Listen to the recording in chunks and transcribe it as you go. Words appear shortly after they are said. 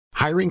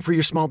Hiring for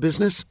your small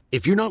business?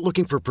 If you're not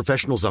looking for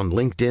professionals on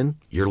LinkedIn,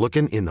 you're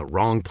looking in the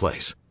wrong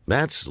place.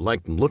 That's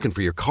like looking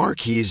for your car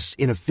keys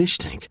in a fish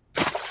tank.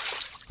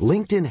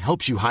 LinkedIn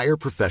helps you hire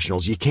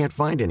professionals you can't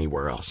find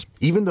anywhere else,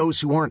 even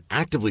those who aren't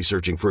actively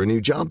searching for a new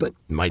job but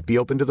might be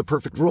open to the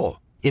perfect role.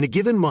 In a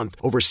given month,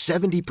 over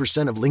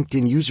 70% of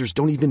LinkedIn users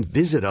don't even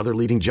visit other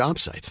leading job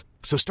sites.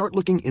 So start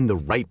looking in the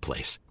right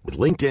place. With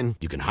LinkedIn,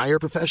 you can hire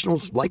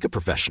professionals like a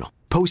professional.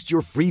 Post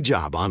your free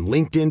job on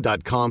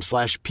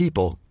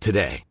linkedin.com/people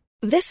today.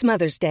 This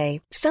Mother's Day,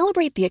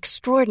 celebrate the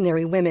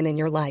extraordinary women in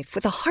your life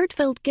with a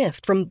heartfelt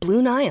gift from Blue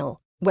Nile.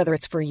 Whether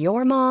it's for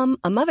your mom,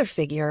 a mother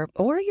figure,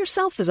 or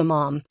yourself as a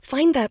mom,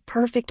 find that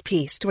perfect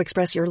piece to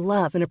express your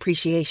love and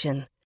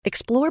appreciation.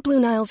 Explore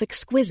Blue Nile's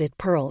exquisite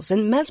pearls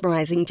and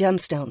mesmerizing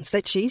gemstones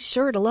that she's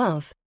sure to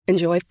love.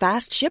 Enjoy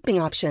fast shipping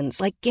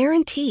options like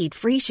guaranteed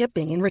free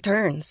shipping and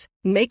returns.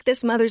 Make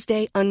this Mother's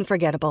Day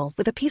unforgettable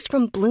with a piece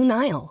from Blue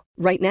Nile.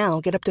 Right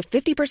now, get up to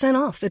 50%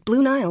 off at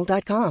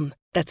BlueNile.com.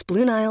 That's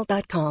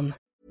BlueNile.com.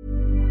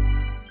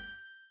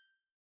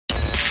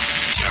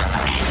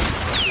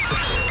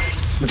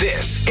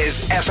 This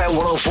is FM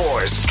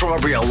 104's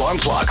Strawberry Alarm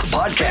Clock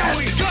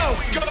Podcast. Here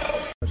we go.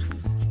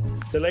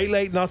 The Late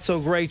Late Not So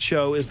Great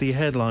Show is the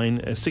headline,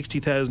 a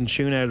 60,000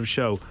 tune out of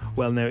show.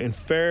 Well, now, in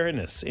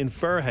fairness, in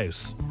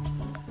Fairhouse,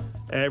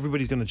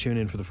 everybody's going to tune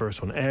in for the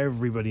first one.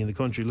 Everybody in the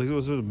country. Like,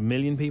 was it 1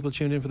 million people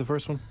tuned in for the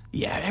first one?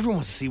 Yeah, everyone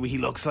wants to see what he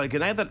looks like.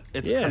 And now that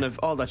it's kind of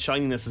all that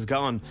shininess is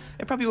gone,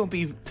 it probably won't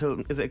be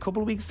till, is it a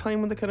couple of weeks' time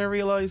when they kind of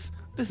realise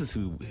this is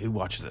who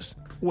watches it?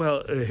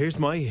 Well, here's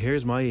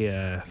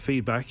my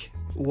feedback.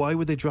 Why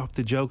would they drop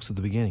the jokes at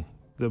the beginning?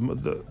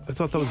 I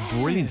thought that was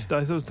brilliant.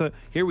 I thought,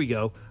 here we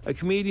go, a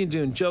comedian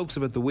doing jokes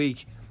about the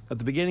week at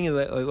the beginning of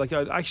the, like,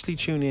 I'd actually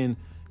tune in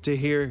to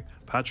hear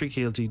Patrick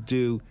Healty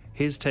do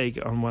his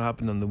take on what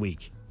happened on the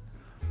week.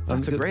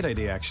 That's a great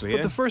idea, actually.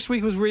 But the first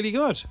week was really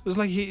good. It was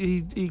like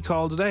he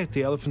called it out.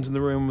 The elephant in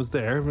the room was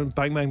there.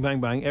 Bang, bang,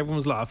 bang, bang. Everyone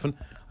was laughing.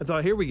 I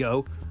thought, here we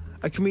go.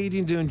 A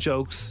comedian doing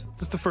jokes.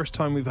 This is the first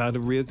time we've had a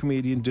real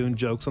comedian doing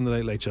jokes on the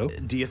Late Late Show.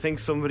 Do you think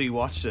somebody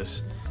watched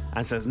it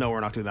and says, no,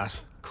 we're not doing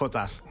that? Cut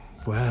that.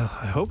 Well,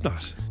 I hope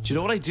not. Do you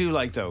know what I do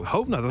like, though? I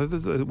hope not.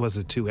 Was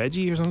it too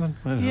edgy or something?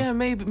 I don't know.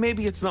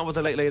 Maybe it's not what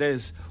the Late Late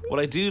is. What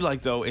I do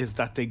like, though, is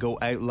that they go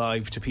out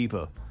live to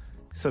people.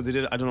 So they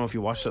did. I don't know if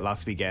you watched it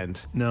last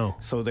weekend. No.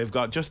 So they've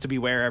got, just to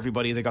beware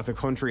everybody, they got the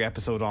country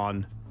episode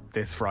on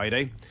this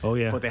Friday. Oh,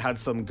 yeah. But they had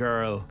some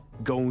girl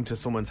going to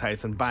someone's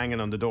house and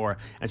banging on the door,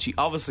 and she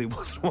obviously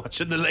wasn't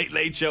watching the Late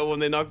Late Show when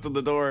they knocked on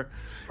the door.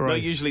 Right. No,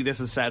 usually this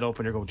is set up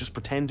and you go, just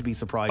pretend to be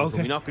surprised. Okay.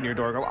 When we knock on your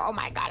door, go, oh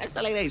my God, it's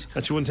the Late Late.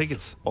 And she won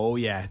tickets. Oh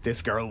yeah,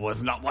 this girl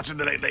was not watching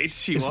the Late Late.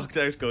 She walked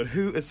out going,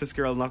 who is this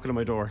girl knocking on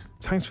my door?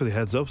 Thanks for the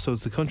heads up. So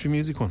it's the country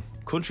music one.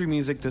 Country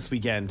music this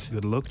weekend.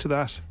 Good luck to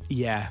that.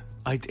 Yeah.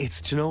 It's,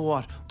 do you know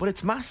what? But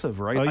it's massive,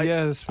 right? Oh,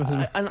 yeah.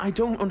 And I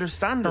don't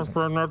understand it.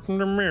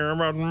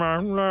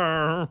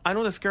 I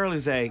know this girl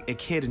is a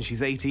kid and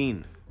she's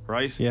 18,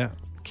 right? Yeah.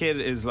 Kid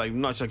is like,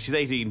 not like, she's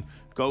 18,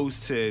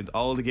 goes to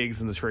all the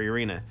gigs in the Tree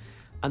Arena,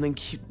 and then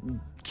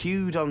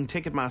queued on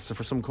Ticketmaster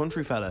for some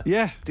country fella.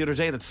 Yeah. The other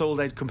day that sold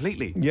out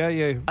completely.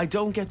 Yeah. I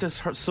don't get this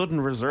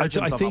sudden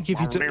resurgence. I think if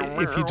you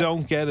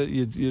don't get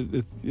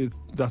it,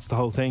 that's the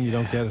whole thing. You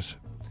don't get it.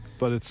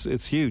 But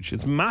it's huge.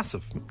 It's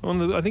massive.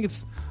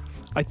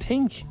 I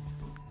think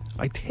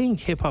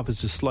hip hop is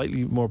just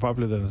slightly more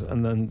popular than it,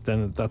 and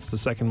then that's the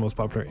second most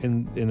popular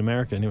in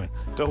America anyway.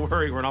 Don't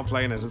worry, we're not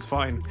playing it. It's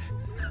fine.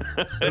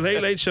 The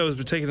Late Late Show has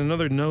been taking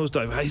another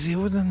nosedive. I see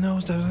what the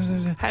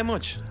nosedive. How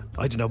much?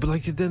 I don't know, but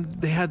like then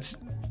they had.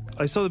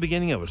 I saw the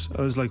beginning of it.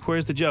 I was like,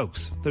 "Where's the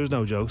jokes?" There was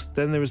no jokes.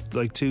 Then there was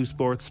like two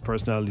sports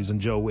personalities and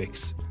Joe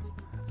Wicks,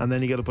 and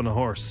then he got up on a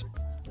horse,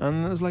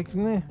 and I was like,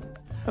 "Nah."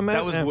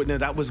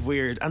 That was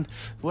weird. And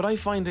what I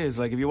find is,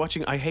 like, if you're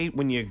watching, I hate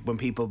when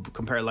people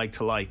compare like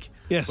to like.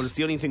 Yes. But it's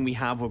the only thing we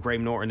have with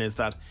Graham Norton is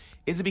that,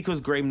 is it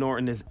because Graham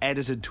Norton is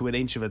edited to an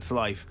inch of its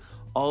life?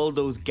 All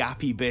those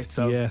gappy bits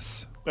of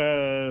yes,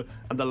 and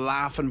the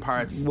laughing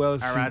parts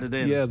are added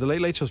in. Yeah, the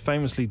Late Late Show is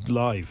famously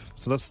live,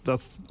 so that's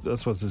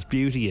what its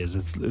beauty is.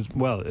 It's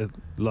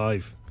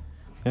live.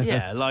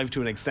 Yeah, live to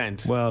an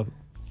extent. Well,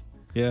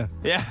 yeah.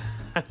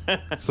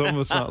 Some of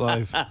it's not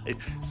live.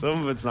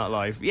 Some of it's not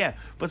live. Yeah,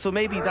 but so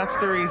maybe that's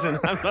the reason.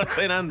 I'm not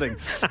saying anything.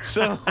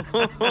 So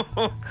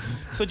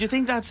do you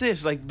think that's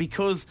it? Like,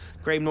 because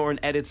Graham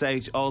Norton edits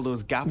out all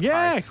those gap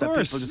parts that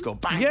people just go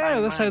bang,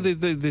 bang, that's bang.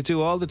 how they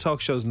do all the talk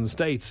shows in the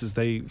States, is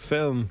they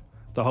film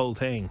the whole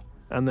thing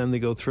and then they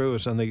go through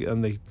it and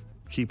they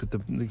keep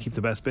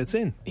the best bits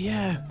in.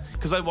 Yeah,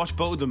 because I watched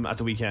both of them at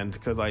the weekend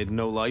because I had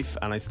no life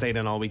and I stayed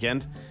in all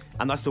weekend,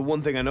 and that's the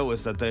one thing I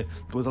noticed, that there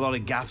was a lot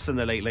of gaps in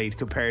the Late Late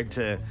compared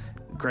to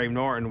Graham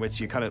Norton, which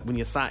you kind of, when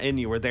you sat in,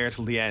 you were there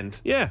till the end.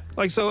 Yeah,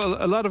 like, so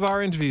a lot of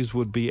our interviews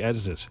would be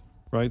edited,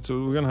 right?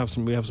 So we have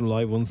some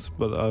live ones,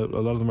 but a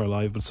lot of them are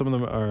live, but some of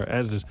them are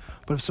edited.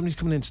 But if somebody's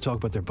coming in to talk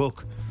about their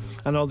book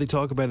and all they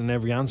talk about in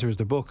every answer is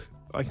their book,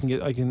 I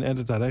can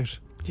edit that out.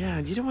 Yeah,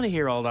 you don't want to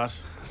hear all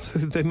that.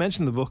 They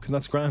mentioned the book, and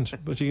that's grand.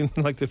 But you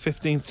can, like the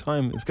 15th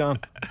time, it's gone.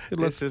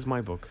 This is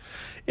my book.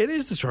 It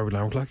is the Strawberry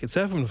Alarm Clock. It's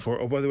 7:04.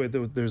 Oh, by the way,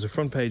 there's a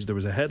front page. There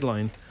was a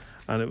headline,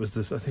 and it was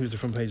this. I think it was the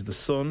front page of the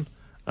Sun,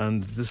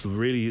 and this will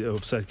really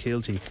upset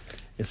Keelty.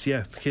 It's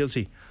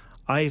Keelty.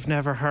 I've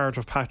never heard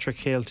of Patrick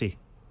Keelty.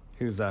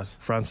 Who's that?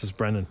 Francis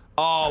Brennan.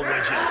 Oh, would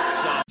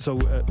you? So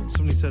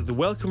somebody said the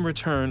welcome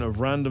return of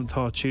Random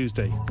Thought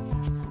Tuesday.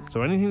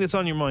 So anything that's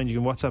on your mind, you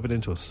can WhatsApp it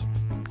into us.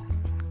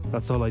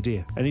 That's the whole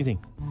idea.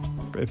 Anything.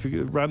 If a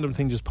random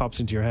thing just pops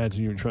into your head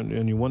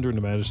and you're wondering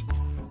about it,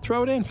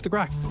 throw it in for the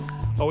crack.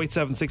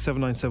 087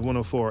 6797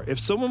 104. If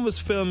someone was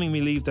filming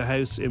me leave the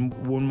house in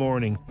one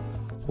morning,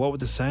 what would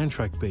the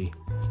soundtrack be?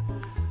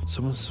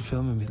 Someone's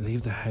filming me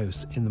leave the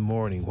house in the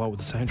morning, what would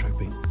the soundtrack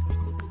be?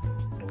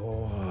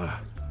 Oh.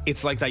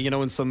 It's like that,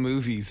 in some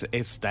movies.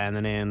 It's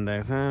standing in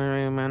the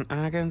room and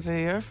I can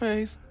see your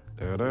face.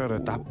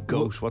 That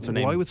goat, what's her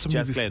name? Why would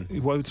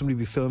somebody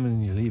be filming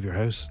and you leave your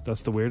house?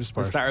 That's the weirdest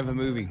part. The start of a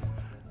movie.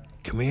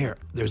 Come here.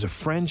 There's a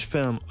French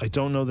film. I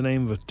don't know the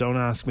name of it. Don't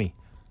ask me.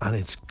 And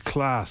it's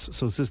class.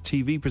 So it's this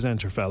TV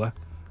presenter fella,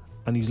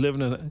 and he's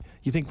living in.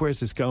 You think, where's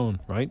this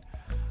going, right?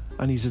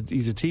 And he's a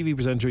TV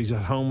presenter. He's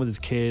at home with his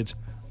kid.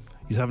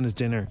 He's having his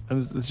dinner,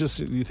 and it's just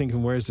you're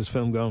thinking, where's this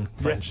film going?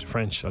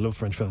 French. I love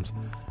French films.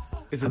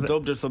 Is it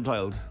dubbed or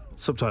subtitled?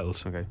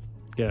 Subtitled. Okay.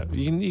 Yeah,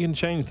 you can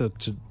change that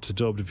to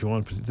dubbed if you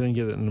want, but then you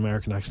get an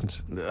American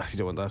accent. You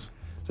don't want that.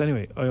 So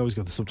anyway, I always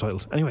got the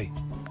subtitles. Anyway,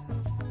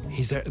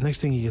 he's there.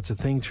 Next thing, he gets a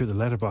thing through the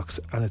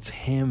letterbox, and it's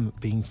him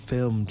being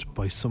filmed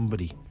by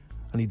somebody,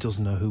 and he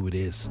doesn't know who it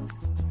is.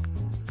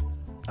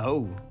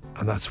 Oh.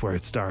 And that's where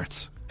it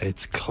starts.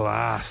 It's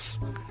class.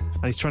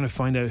 And he's trying to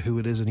find out who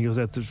it is, and he goes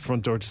out the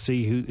front door to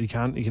see who he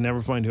can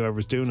never find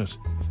whoever's doing it.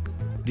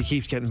 But he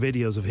keeps getting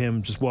videos of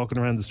him just walking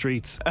around the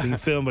streets being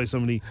filmed by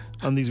somebody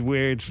on these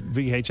weird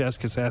VHS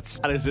cassettes.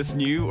 And is this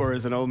new or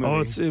is it an old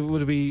movie? It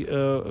would be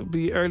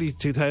early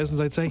 2000s,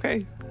 I'd say.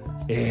 Okay.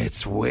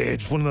 It's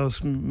weird. It's one of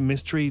those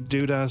mystery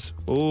doodads.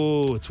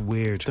 Oh, it's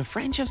weird. The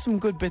French have some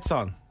good bits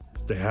on.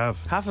 They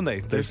have. Haven't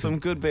they? There's some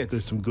good bits.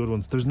 There's some good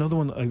ones. There's another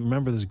one, I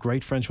remember there's a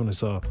great French one I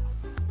saw.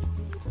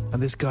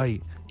 And this guy,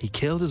 he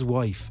killed his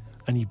wife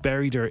and he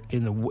buried her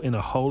in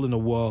a hole in the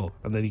wall,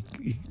 and then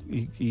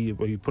he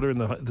put her in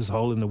this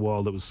hole in the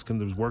wall that was, there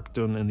was work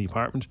done in the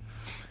apartment,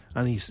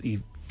 and he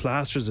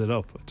plasters it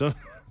up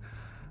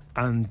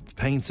and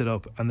paints it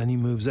up, and then he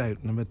moves out,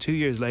 and about 2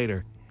 years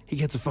later he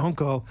gets a phone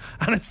call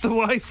and it's the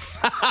wife.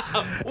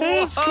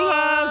 It's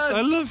class.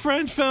 I love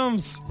French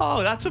films.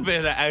 Oh, that's a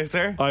bit out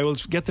there. I will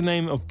get the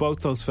name of both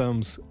those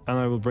films and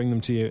I will bring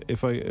them to you.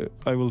 If I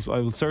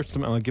will search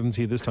them and I'll give them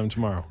to you this time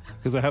tomorrow,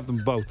 because I have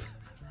them both.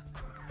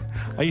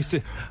 I used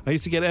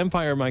to get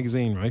Empire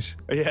magazine, right?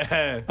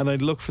 Yeah. And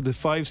I'd look for the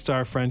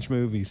 5-star French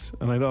movies,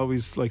 and I'd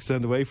always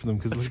send away for them,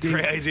 because that's a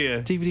great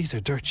idea. DVDs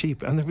are dirt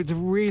cheap, and they're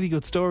really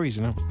good stories,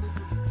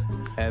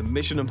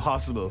 Mission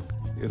Impossible.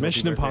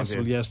 Mission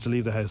Impossible, yes, to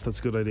leave the house. That's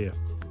a good idea.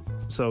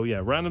 So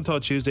yeah, Random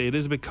Thought Tuesday. It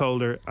is a bit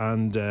colder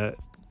and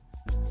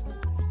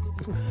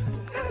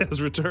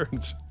has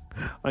returned.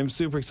 I'm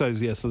super excited.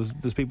 Yeah, so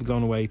there's people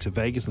going away to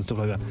Vegas and stuff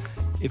like that.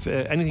 If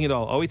anything at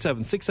all,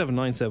 087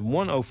 6797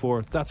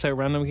 104. That's how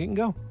random it can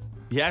go.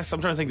 Yes, I'm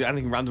trying to think of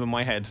anything random in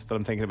my head that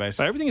I'm thinking about.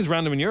 Everything is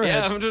random in your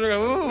head. Yeah, I'm trying to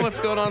go, what's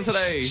going on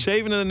today?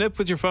 Shaving in the nip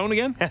with your phone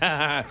again?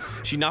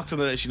 She knocked on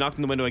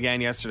the window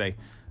again yesterday.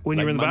 When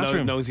you were in the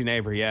bathroom? Nosy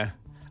neighbour, yeah.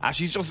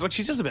 She's just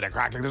a bit of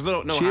crack. There's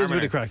no she harm is a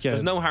bit of crack, yeah.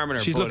 There's no harm in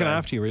her. She's looking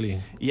after you, really.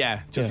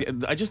 Yeah.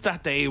 Just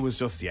that day was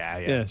just,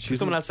 yeah.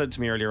 Someone else said to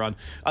me earlier on,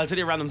 I'll tell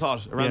you a random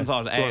thought.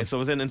 So I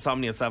was in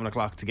Insomnia at 7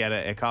 o'clock to get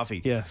a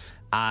coffee. Yes.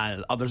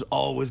 And there's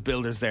always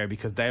builders there,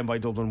 because down by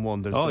Dublin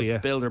 1 there's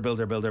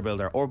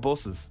builder or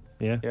buses.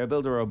 Yeah. A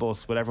builder or a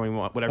bus, whatever you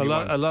want.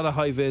 A lot of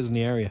high vis in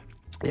the area.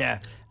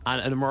 Yeah.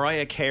 And a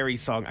Mariah Carey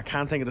song, I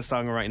can't think of the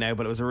song right now,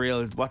 but it was a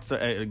real,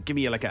 give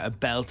me a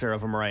belter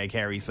of a Mariah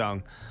Carey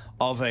song,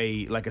 of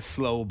a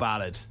slow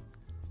ballad.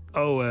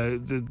 Oh,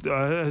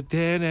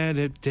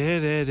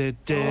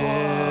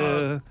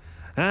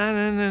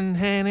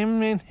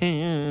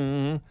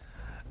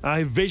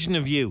 Vision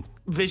of You.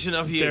 Vision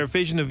of You. Their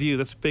Vision of You.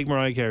 That's big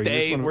Mariah Carey.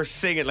 They were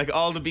singing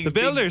all the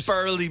builders, big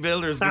burly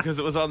builders, because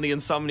it was on the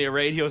Insomnia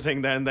radio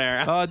thing down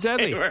there. Oh,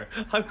 deadly! I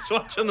was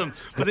watching them,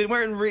 but they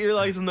weren't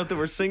realising that they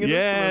were singing.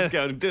 Yeah,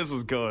 this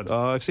is good.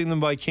 Oh, I've seen them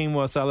buy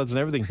quinoa salads and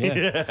everything.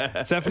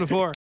 Yeah.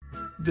 7-4.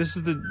 This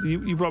is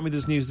you brought me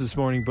this news this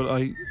morning, but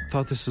I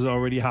thought this has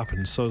already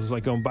happened, so it's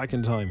like going back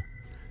in time.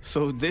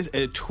 So this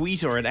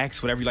tweet, or an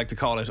X, whatever you like to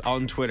call it,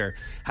 on Twitter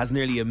has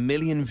nearly 1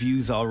 million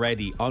views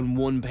already on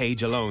one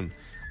page alone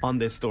on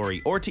this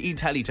story. RTE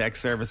Teletext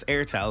service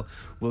Airtel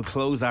will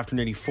close after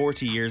nearly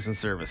 40 years in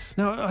service.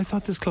 Now, I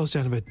thought this closed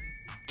down about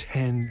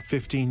 10,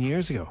 15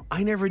 years ago.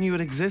 I never knew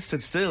it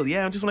existed still.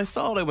 Yeah, just when I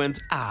saw it, I went,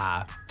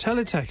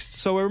 Teletext.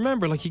 So I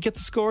remember, you get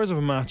the scores of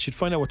a match, you'd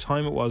find out what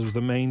time it was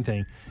the main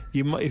thing.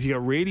 If you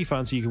got really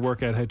fancy, you could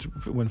work out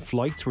when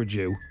flights were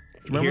due.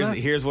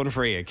 Here's one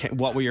for you.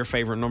 What were your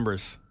favourite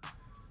numbers?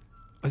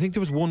 I think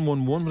there was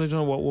 111, but I don't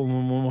know what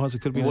 111 was.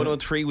 It could be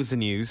 103 was the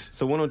news.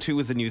 So 102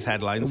 was the news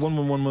headlines.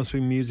 111 must be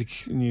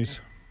music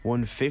news.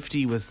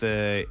 150 was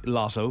the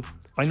lotto.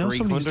 I know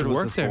somebody used to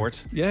work was the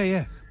sport. There.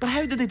 Yeah. But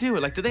how did they do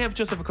it? Like, did they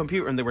just have a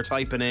computer and they were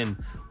typing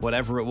in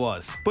whatever it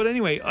was? But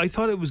anyway, I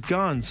thought it was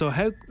gone. So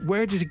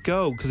where did it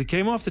go? Because it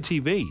came off the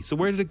TV. So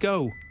where did it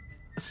go?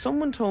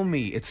 Someone told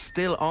me it's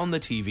still on the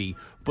TV,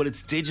 but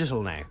it's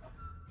digital now.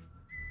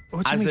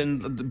 What do you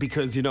mean?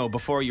 Because,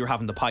 before you were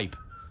having the pipe.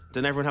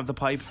 Didn't everyone have the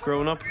pipe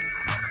growing up?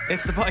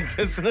 It's the pipe,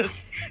 isn't it?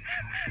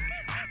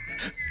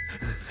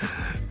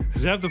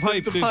 Did you have the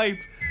pipe? The pipe.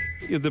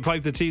 Yeah, the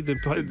pipe, the TV, the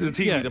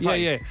TV, the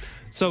pipe. Yeah.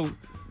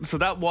 So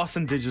that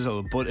wasn't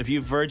digital, but if you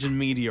have Virgin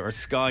Media or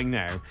Sky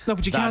now, no,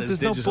 but you can't. There's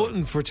digital. no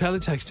button for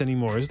teletext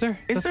anymore, is there?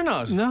 Is there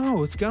not?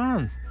 No, it's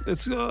gone.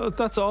 It's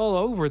that's all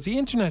over. The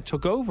internet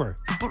took over.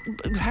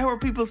 But how are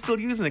people still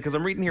using it? Because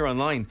I'm reading here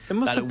online it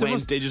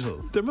went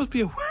digital. There must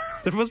be a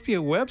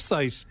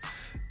website.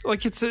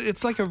 Like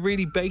it's like a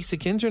really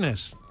basic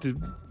internet.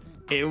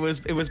 It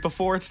was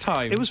before its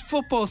time. It was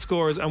football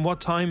scores and what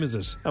time is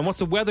it and what's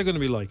the weather going to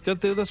be like.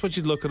 That's what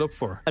you'd look it up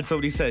for. And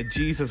somebody said,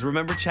 Jesus,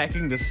 remember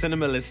checking the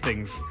cinema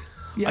listings?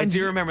 Yeah, I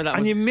do remember that.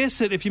 And you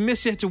miss it. If you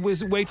miss it, you have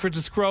to wait for it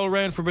to scroll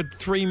around for about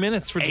 3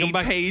 minutes for it to come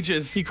back. 8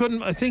 pages. You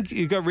couldn't. I think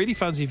you got really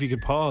fancy if you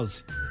could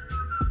pause.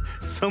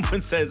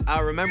 Someone says,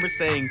 I remember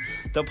saying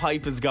the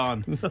pipe is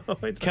gone. No, I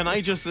don't. Can I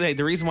just say,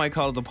 the reason why I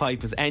call it the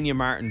pipe is Enya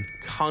Martin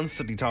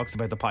constantly talks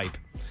about the pipe.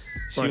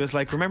 She was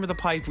like, remember the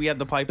pipe? We had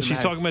the pipe in She's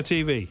the house. talking about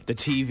TV. The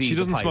TV. She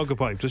doesn't smoke a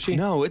pipe, does she?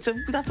 No,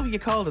 that's what you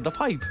called it, the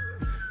pipe.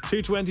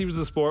 220 was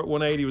the sport,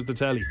 180 was the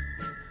telly.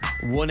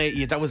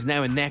 180, that was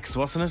now and next,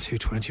 wasn't it?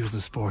 220 was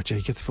the sport, yeah,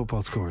 you get the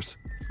football scores.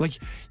 Like,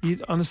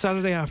 on a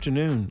Saturday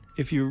afternoon,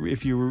 if you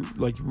were,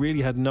 like,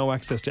 really had no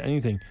access to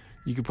anything,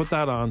 you could put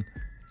that on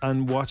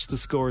and watch the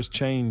scores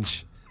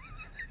change.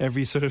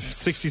 Every sort of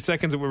 60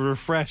 seconds it would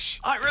refresh.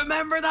 I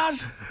remember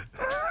that.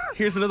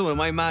 Here's another one.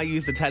 My ma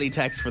used the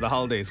teletext for the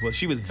holidays. Well,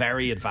 she was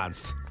very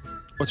advanced.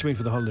 What do you mean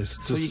for the holidays?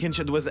 So you can...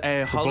 There was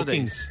holidays.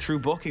 Bookings. True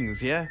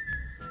bookings, yeah.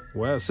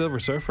 Wow, Silver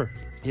Surfer.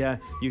 Yeah,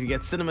 you could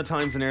get cinema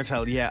times and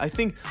Airtel. Yeah,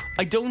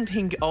 I don't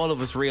think all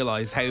of us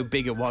realised how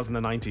big it was in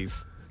the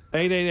 90s.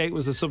 888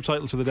 was the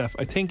subtitles for the deaf.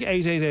 I think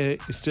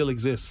 888 still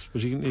exists,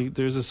 but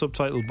there's a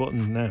subtitle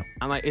button now.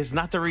 And it's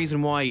not the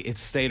reason why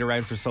it's stayed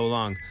around for so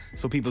long.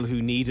 So people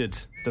who needed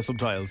the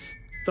subtitles.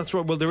 That's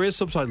right. Well, there is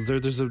subtitles.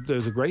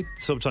 There's a great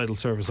subtitle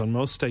service on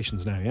most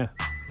stations now, yeah.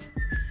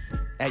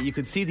 You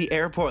could see the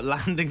airport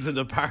landings and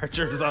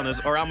departures on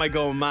it. Or am I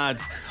going mad?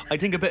 I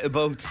think a bit of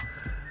both.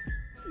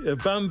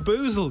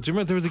 Bamboozle. Do you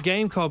remember there was a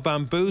game called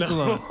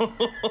Bamboozle on?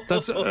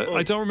 That's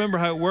I don't remember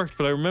how it worked,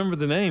 but I remember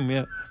the name,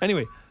 yeah.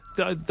 Anyway,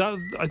 I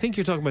think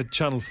you're talking about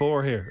Channel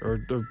 4 here, or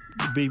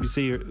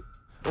BBC.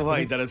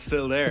 Why, that it's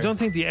still there? I don't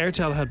think the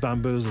Airtel had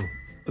Bamboozle.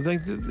 I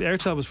think the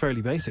Airtel was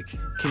fairly basic.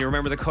 Can you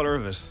remember the colour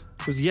of it?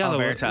 It was yellow.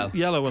 Airtel.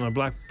 Yellow on a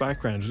black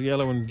background.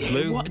 Yellow and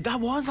blue. That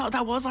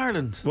was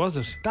Ireland. Was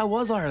it? That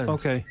was Ireland.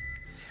 Okay.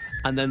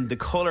 And then the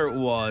colour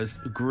was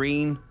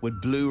green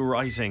with blue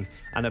writing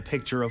and a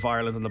picture of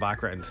Ireland in the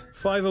background.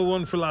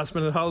 501 for last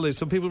minute holidays.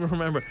 Some people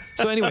remember.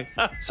 So anyway,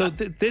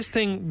 this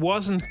thing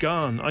wasn't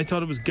gone. I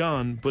thought it was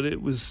gone, but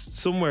it was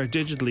somewhere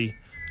digitally,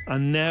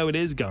 and now it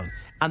is gone.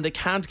 And they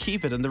can't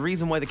keep it. And the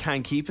reason why they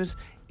can't keep it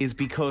is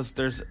because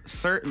there's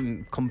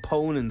certain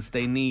components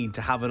they need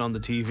to have it on the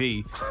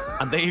TV,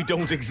 and they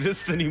don't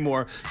exist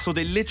anymore. So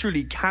they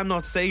literally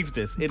cannot save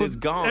this. It is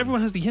gone.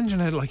 Everyone has the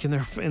internet like in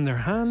their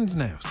hand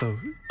now. So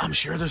I'm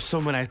sure there's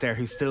someone out there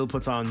who still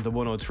puts on the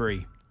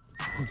 103.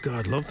 Oh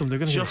God, love them. They're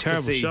going to get a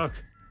terrible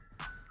shock.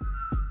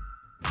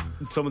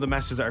 Some of the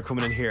messages that are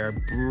coming in here are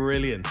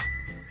brilliant.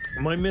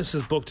 My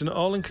missus booked an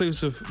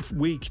all-inclusive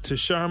week to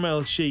Sharm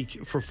el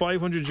Sheikh for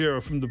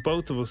 €500 from the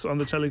both of us on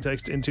the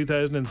teletext in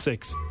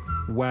 2006.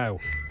 Wow.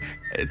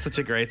 It's such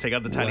a great thing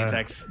on the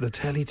teletext. Wow. The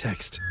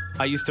teletext.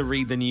 I used to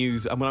read the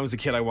news, and when I was a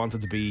kid I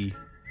wanted to be,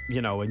 a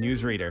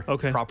newsreader.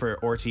 Okay. Proper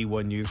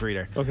RT1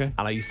 newsreader. Okay.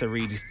 And I used to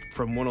read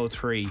from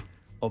 103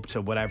 up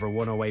to whatever,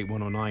 108,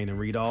 109, and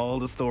read all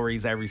the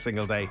stories every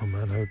single day. Oh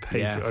man, I would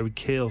pay I would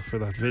kill for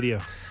that video.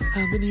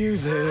 And the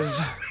news is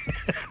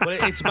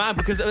but it's mad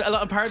because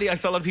apparently I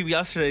saw a lot of people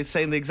yesterday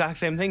saying the exact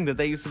same thing, that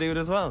they used to do it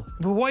as well.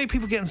 But why are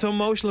people getting so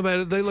emotional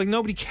about it?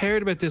 Nobody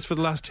cared about this for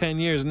the last 10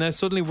 years, and now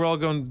suddenly we're all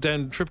going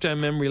trip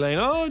down memory lane.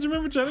 Oh, do you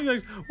remember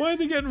teletext? Why are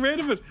they getting rid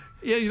of it?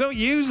 Yeah, you don't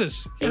use it.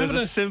 It was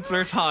a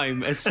simpler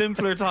time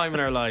in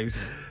our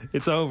lives.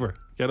 It's over.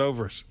 Get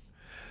over it.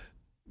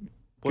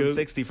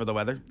 160 for the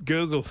weather.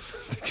 Google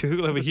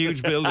have a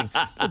huge building.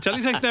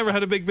 Teletext never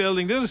had a big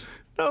building, did it?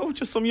 No,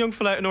 just some young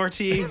fella out in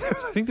RTE.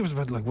 I think there was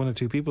about 1 or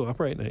 2 people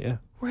operating it, yeah.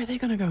 Where are they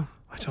going to go?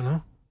 I don't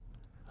know.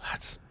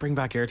 Let's bring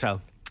back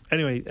Airtel.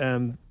 Anyway,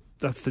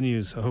 that's the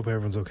news. I hope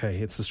everyone's okay.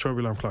 It's the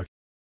Strawberry Alarm Clock.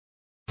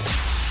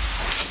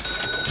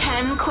 10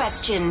 10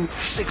 questions.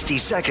 60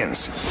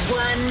 seconds.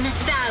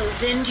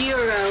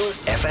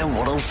 €1,000. FM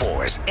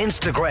 104's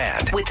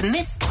Instagram. With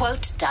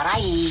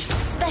misquote.ie.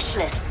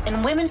 Specialists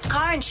in women's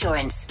car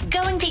insurance.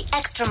 Going the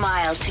extra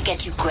mile to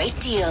get you great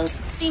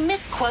deals. See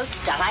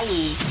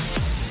misquote.ie.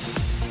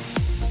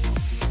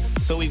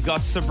 So we've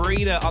got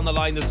Sabrina on the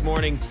line this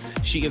morning.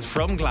 She is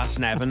from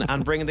Glasnevin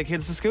and bringing the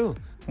kids to school.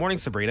 Morning,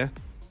 Sabrina.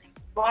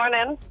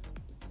 Morning.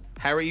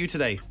 How are you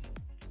today?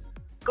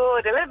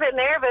 Good. A little bit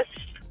nervous.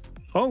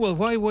 Oh, well,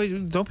 why?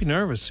 Don't be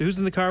nervous. Who's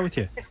in the car with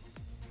you? Two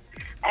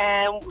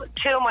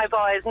of my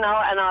boys,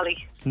 Noah and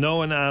Ollie.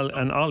 Noah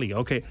and Ollie.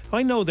 Okay,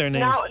 I know their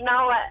names.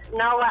 Noah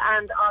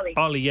and Ollie.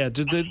 Ollie, yeah.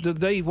 Do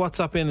they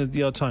WhatsApp in at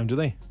the odd time? Do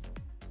they?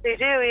 They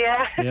do,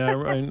 yeah. Yeah,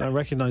 I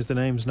recognise the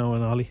names, Noah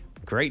and Ollie.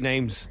 Great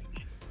names.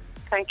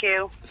 Thank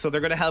you. So they're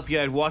going to help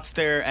you out. What's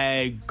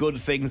their good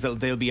things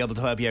that they'll be able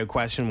to help you out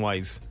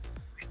question-wise?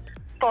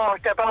 Sport.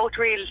 They're both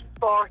real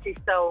sporty,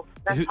 so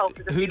let's hope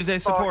there's a who few do they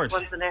sport support?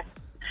 ones in there.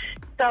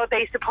 So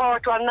they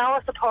support,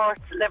 Noah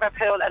supports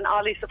Liverpool and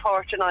Ollie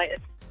supports United.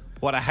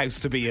 What a house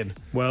to be in.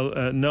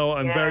 Well, no,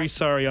 I'm very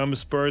sorry. I'm a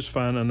Spurs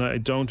fan and I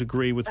don't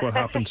agree with what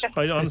happened.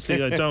 I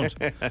don't.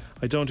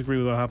 I don't agree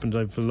with what happened.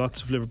 I've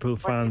lots of Liverpool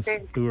fans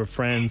who are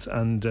friends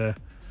and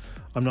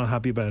I'm not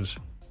happy about it.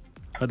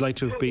 I'd like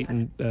to have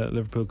beaten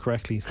Liverpool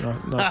correctly.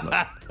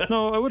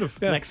 No, I would have.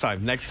 Yeah. Next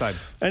time.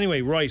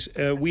 Anyway, right.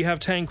 We have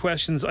 10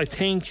 questions. I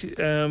think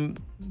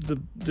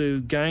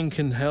the gang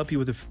can help you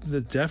with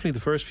definitely the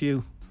first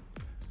few.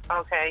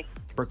 Okay.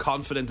 We're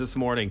confident this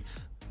morning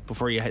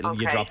before you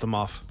drop them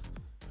off.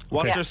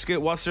 What's their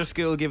school? What's their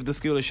school? Give the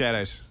school a shout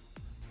out.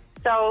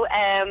 So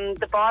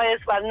the boys,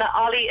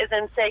 Ollie is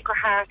in Sacred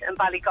Heart in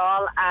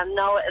Ballygall and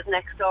Noah is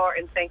next door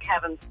in St.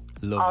 Kevin's.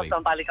 Lovely. Also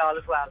in Ballygall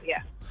as well,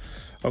 yeah.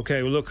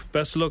 Okay, well look,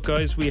 best of luck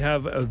guys. We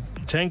have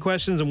 10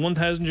 questions and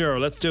 €1,000.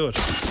 Let's do it.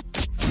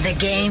 The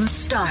game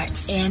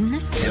starts in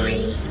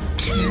 3,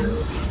 2,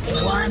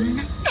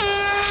 1.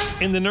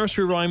 In the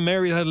nursery rhyme,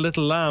 Mary had a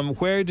little lamb.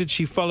 Where did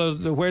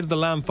the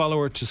lamb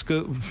follow her to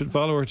school?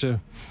 School.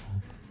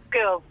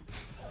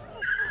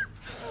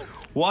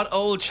 What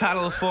old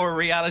Channel 4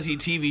 reality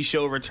TV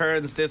show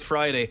returns this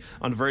Friday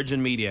on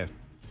Virgin Media?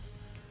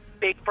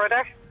 Big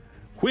Brother.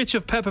 Which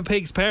of Peppa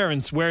Pig's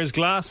parents wears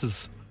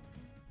glasses?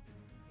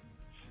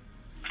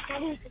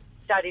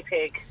 Daddy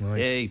Pig.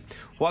 Nice. Hey,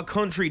 what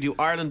country do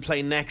Ireland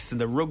play next in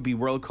the Rugby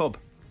World Cup?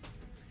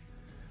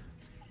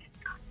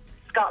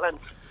 Scotland.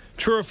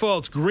 True or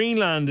false?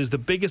 Greenland is the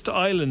biggest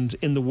island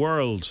in the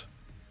world.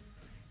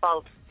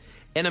 False.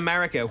 In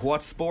America,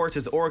 what sport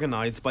is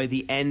organised by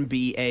the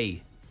NBA?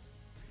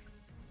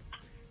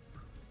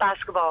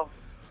 Basketball.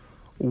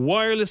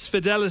 Wireless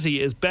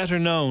fidelity is better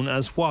known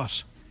as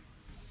what?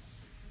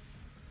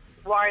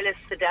 Wireless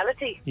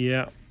fidelity.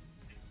 Yeah.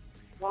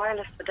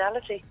 Wireless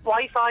fidelity.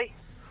 Wi-Fi.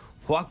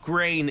 What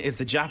grain is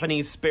the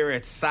Japanese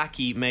spirit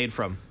sake made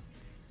from?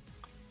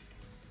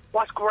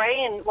 What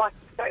grain?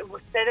 Sorry,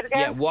 say that again?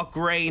 Yeah, what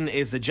grain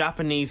is the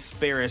Japanese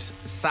spirit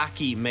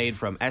sake made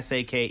from?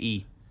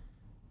 S-A-K-E.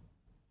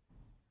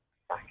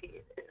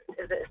 Sake.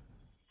 Is it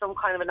some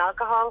kind of an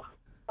alcohol?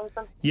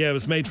 Something? Yeah, it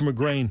was made from a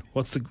grain.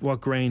 What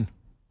grain?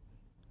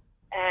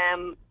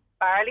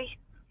 Barley.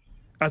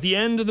 At the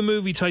end of the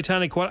movie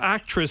Titanic, what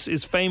actress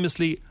is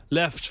famously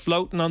left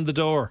floating on the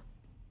door?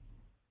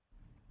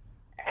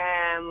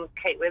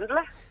 Kate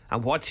Winslet.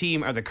 And what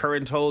team are the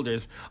current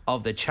holders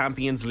of the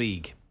Champions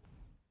League?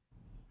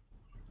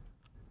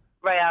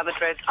 Real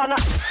Madrid. Oh no.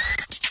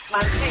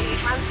 Man City.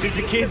 Did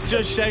the kids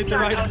just shout the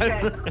right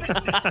answer?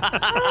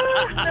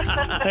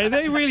 Hey,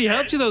 they really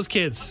helped you, those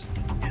kids.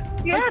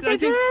 Yeah, they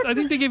did. I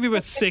think they gave you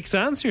about 6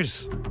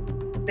 answers.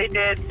 They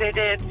did.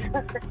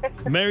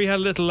 Mary had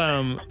a little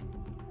lamb.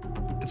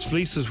 Its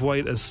fleece was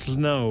white as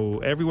snow.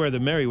 Everywhere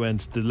that Mary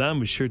went, the lamb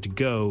was sure to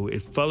go.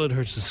 It followed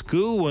her to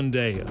school one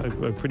day.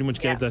 I pretty much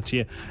gave that to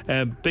you.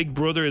 Big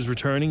Brother is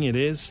returning. It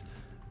is.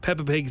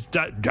 Peppa Pig's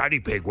Daddy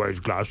Pig wears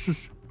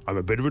glasses. I'm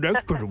a bit of an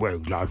expert at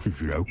wearing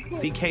glasses, you know.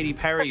 See, Katy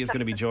Perry is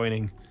going to be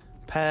joining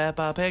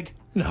Peppa Pig.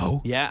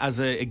 No. Yeah,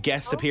 as a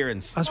guest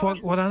appearance. As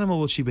what animal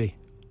will she be?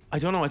 I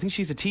don't know. I think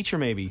she's a teacher,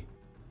 maybe.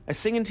 A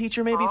singing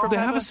teacher, maybe, for They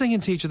Peppa? have a singing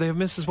teacher. They have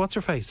Mrs.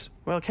 What's-her-face.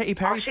 Well, Katy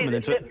Perry's coming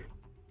into it.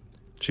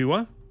 She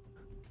what?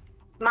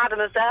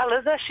 Mademoiselle,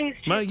 is it?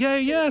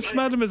 Yes,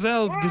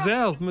 Mademoiselle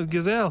Gazelle.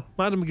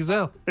 Madame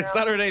Gazelle. Is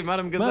that her name,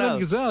 Madame Gazelle? Madame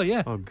Gazelle,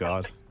 yeah. Oh,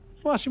 God.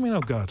 What do you mean,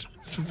 oh, God?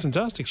 It's a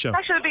fantastic show.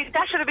 That should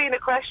have been a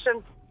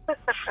question.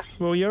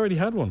 Well, you already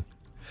had one.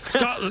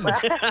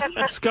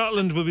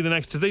 Scotland will be the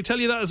next. Did they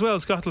tell you that as well,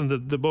 Scotland,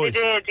 the boys?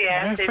 They did,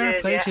 yeah.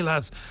 Fair play to you,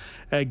 lads.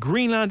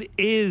 Greenland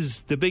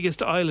is the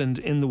biggest island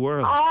in the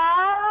world.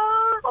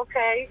 Oh,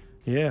 okay.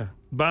 Yeah.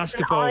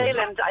 Basketball. An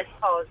island, I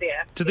suppose,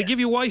 yeah. Did they give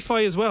you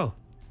Wi-Fi as well?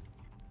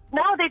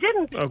 No, they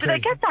didn't. Okay. Did I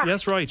get that?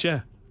 That's right,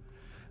 yeah.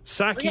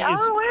 Sake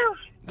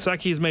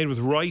is made with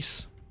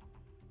rice.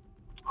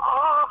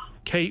 Oh.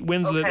 Kate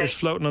Winslet is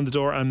floating on the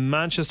door, and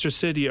Manchester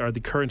City are the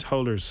current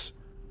holders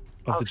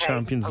of the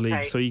Champions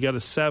League. So you got a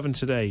 7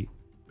 today,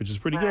 which is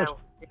pretty good.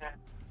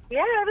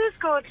 Yeah, it is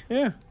good.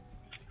 Yeah.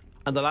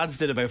 And the lads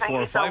did about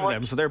 4 or 5 of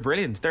them, so they're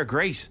brilliant. They're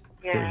great.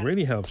 Yeah. It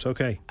really helps,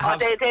 okay. They'll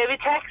be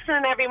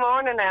texting every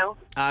morning now.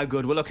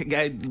 Good. Well, look,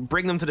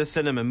 bring them to the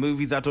cinema.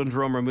 Movies at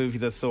Dundrum or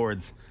movies at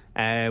Swords.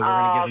 We're going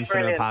to give them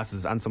cinema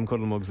passes and some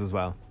cuddle mugs as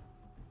well.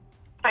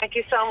 Thank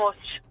you so much.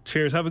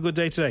 Cheers. Have a good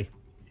day today.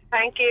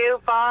 Thank you.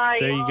 Bye.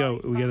 There you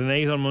go. We get an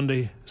 8 on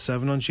Monday,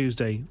 7 on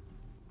Tuesday.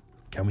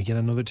 Can we get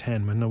another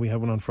 10? I know we had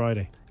one on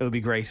Friday. It'll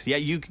be great. Yeah,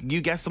 you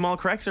guessed them all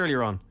correct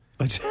earlier on.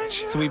 I did.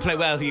 So we play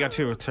well. You got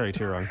two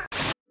wrong.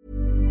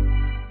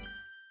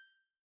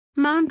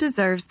 Mom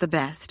deserves the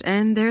best,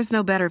 and there's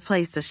no better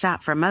place to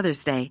shop for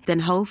Mother's Day than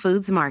Whole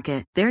Foods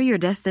Market. They're your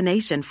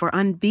destination for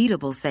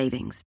unbeatable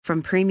savings,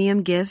 from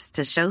premium gifts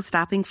to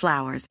show-stopping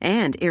flowers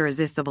and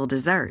irresistible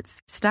desserts.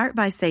 Start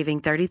by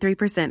saving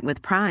 33%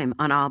 with Prime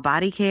on all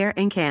body care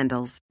and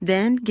candles.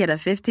 Then get a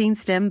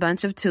 15-stem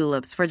bunch of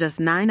tulips for just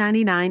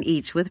 $9.99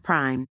 each with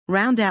Prime.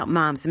 Round out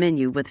Mom's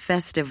menu with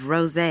festive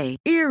rosé,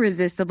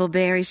 irresistible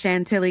berry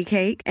chantilly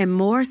cake, and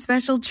more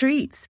special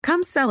treats.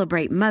 Come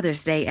celebrate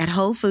Mother's Day at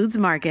Whole Foods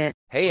Market.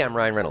 Hey, I'm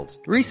Ryan Reynolds.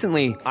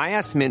 Recently, I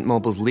asked Mint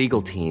Mobile's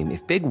legal team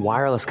if big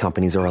wireless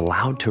companies are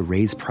allowed to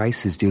raise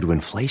prices due to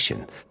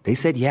inflation. They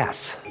said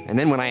yes. And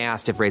then when I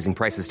asked if raising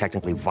prices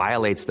technically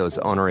violates those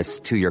onerous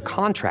 2-year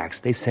contracts,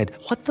 they said,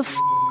 "What the f***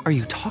 are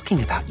you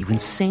talking about, you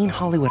insane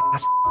Hollywood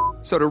ass?"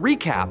 So to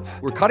recap,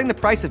 we're cutting the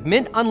price of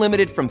Mint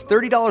Unlimited from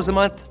 $30 a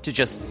month to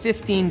just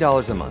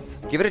 $15 a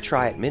month. Give it a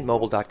try at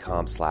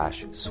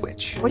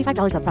mintmobile.com/switch.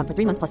 $45 up front for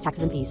 3 months plus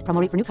taxes and fees.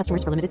 Promo rate for new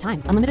customers for limited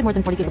time. Unlimited more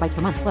than 40 gigabytes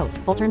per month. Slows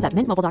full terms at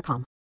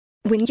mintmobile.com.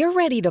 When you're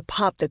ready to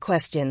pop the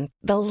question,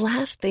 the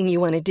last thing you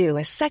want to do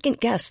is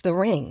second-guess the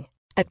ring.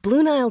 At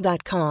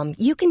BlueNile.com,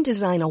 you can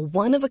design a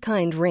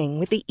one-of-a-kind ring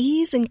with the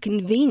ease and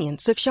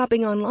convenience of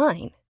shopping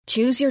online.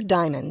 Choose your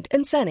diamond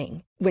and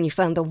setting. When you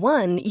find the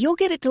one, you'll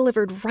get it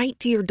delivered right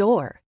to your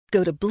door.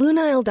 Go to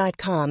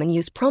BlueNile.com and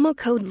use promo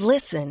code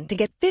LISTEN to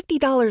get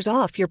 $50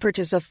 off your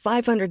purchase of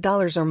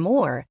 $500 or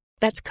more.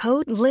 That's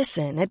code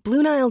LISTEN at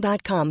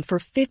BlueNile.com for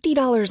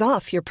 $50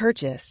 off your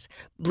purchase.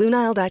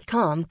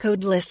 BlueNile.com,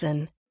 code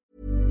LISTEN.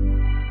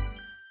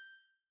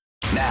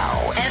 Now,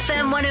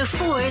 FM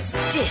 104's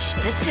Dish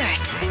the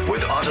Dirt.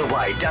 with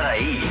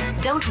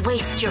Autobuy.ie. Don't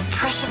waste your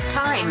precious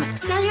time.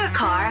 Sell your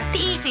car the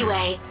easy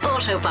way.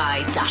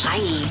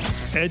 Autobuy.ie.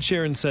 Ed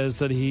Sheeran says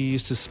that he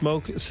used to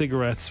smoke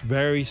cigarettes,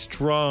 very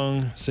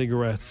strong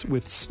cigarettes,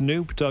 with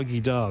Snoop Doggy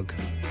Dogg.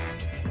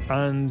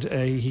 And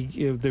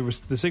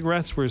the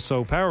cigarettes were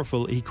so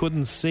powerful he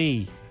couldn't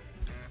see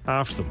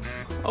after them.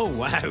 Oh,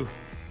 wow.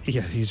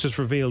 Yeah, he's just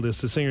revealed this.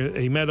 The singer,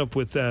 he met up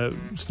with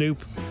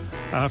Snoop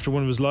after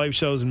one of his live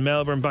shows in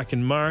Melbourne back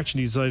in March, and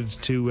he decided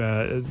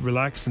to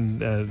relax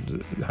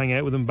and hang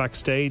out with him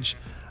backstage.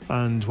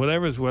 And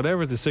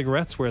whatever the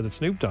cigarettes were that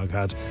Snoop Dogg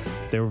had,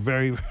 they were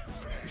very, very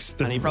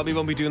still. And he probably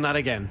won't be doing that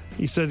again.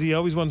 He said he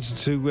always wanted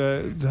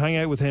to hang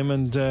out with him,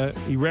 and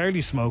he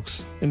rarely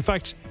smokes. In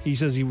fact, he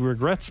says he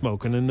regrets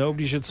smoking and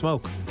nobody should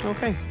smoke.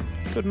 Okay,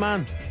 good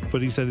man.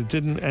 But he said it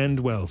didn't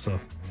end well, so...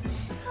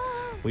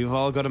 We've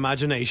all got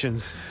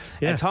imaginations.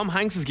 Yeah. Tom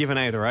Hanks has given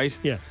out, all right?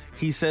 Yeah.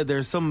 He said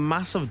there's some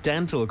massive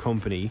dental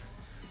company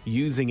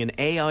using an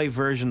AI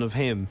version of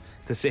him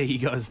to say he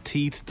got his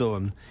teeth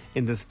done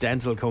in this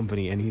dental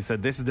company. And he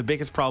said this is the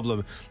biggest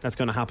problem that's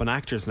going to happen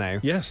actors now.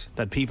 Yes.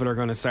 That people are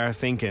going to start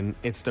thinking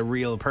it's the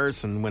real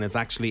person when it's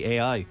actually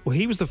AI. Well,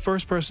 he was the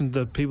first person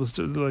that people,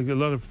 like a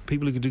lot of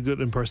people who could do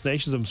good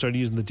impersonations of him, started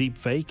using the deep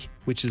fake,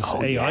 which is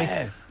AI.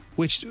 Yeah.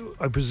 Which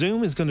I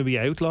presume is going to be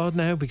outlawed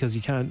now because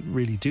you can't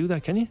really do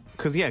that, can you?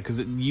 Because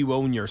you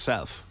own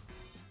yourself.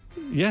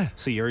 Yeah.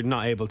 So you're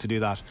not able to do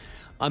that.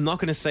 I'm not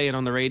going to say it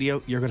on the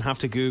radio. You're going to have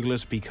to Google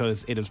it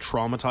because it is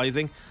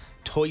traumatizing.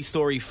 Toy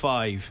Story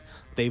 5,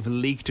 they've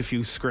leaked a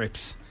few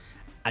scripts.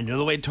 And you know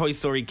the way Toy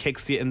Story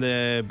kicks you in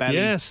the belly?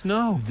 Yes,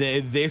 no.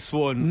 This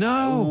one.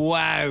 No.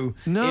 Wow.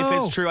 No. If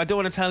it's true, I don't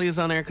want to tell you it's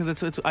on air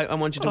because I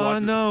want you to watch. Oh,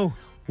 no.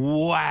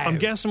 Wow. I'm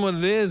guessing what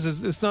it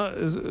is. It's not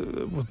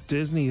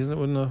Disney, isn't it?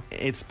 Wouldn't it?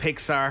 It's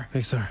Pixar.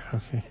 Pixar,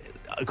 okay.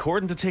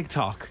 According to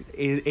TikTok,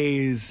 it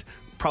is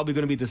probably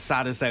going to be the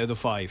saddest out of the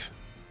 5.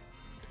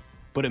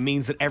 But it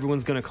means that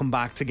everyone's going to come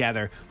back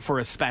together for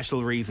a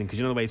special reason. Because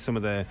you know the way some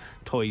of the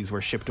toys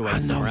were shipped away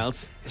somewhere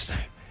else?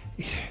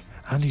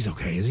 Andy's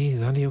okay, is he?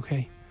 Is Andy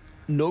okay?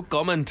 No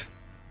comment.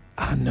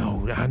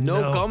 No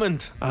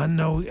comment. I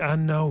know. You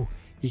can't.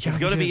 He's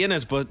going to be in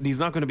it, but he's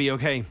not going to be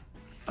okay.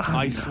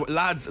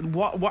 Lads,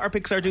 what are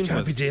Pixar doing to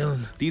us? Can't be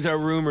dealing. These are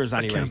rumours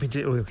anyway. Can't be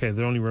dealing. Okay,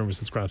 they're only rumours.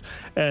 That's grand.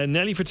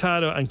 Nelly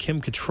Furtado and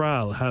Kim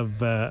Cattrall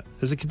have.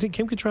 Is it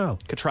Kim Cattrall?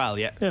 Cattrall,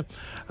 yeah. Yeah.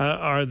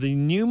 Are the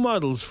new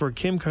models for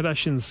Kim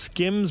Kardashian's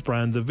Skims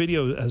brand. The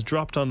video has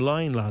dropped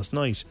online last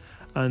night,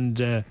 and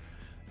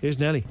here's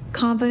Nelly.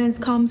 Confidence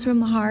comes from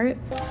the heart.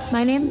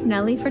 My name's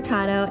Nelly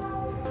Furtado.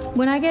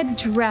 When I get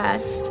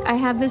dressed, I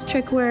have this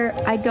trick where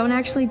I don't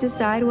actually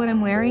decide what I'm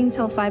wearing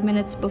until 5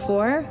 minutes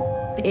before.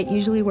 It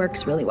usually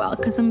works really well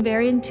because I'm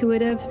very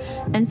intuitive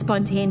and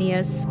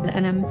spontaneous,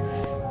 and I'm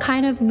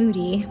kind of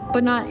moody,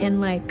 but not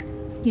in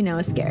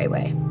a scary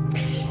way.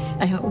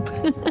 I hope.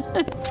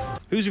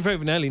 Who's your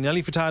favourite Nelly?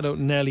 Nelly Furtado,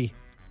 Nelly.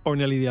 Or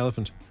Nelly the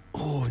Elephant.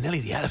 Oh, Nelly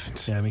the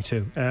Elephant. Yeah, me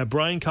too.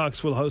 Brian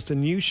Cox will host a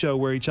new show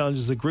where he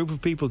challenges a group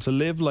of people to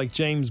live like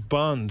James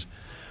Bond.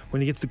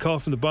 When he gets the call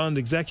from the Bond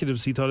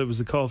executives, he thought it was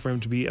a call for him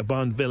to be a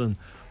Bond villain,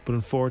 but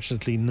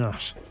unfortunately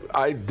not.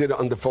 I did it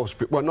under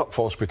not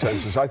false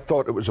pretenses. I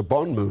thought it was a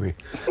Bond movie.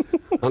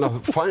 And I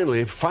thought,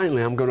 finally,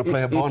 I'm going to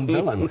play a Bond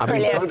villain. I've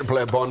been trying to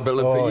play a Bond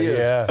villain for years.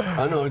 Yeah.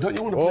 I know, don't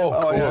you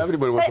want to play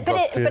everybody wants to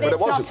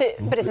play.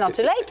 But it's not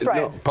too late,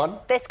 Brian. No, pardon?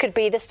 This could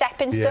be the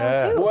stepping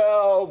stone too.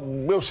 Well,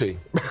 we'll see.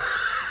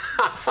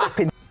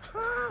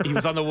 He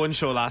was on the One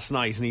Show last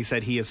night and he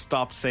said he has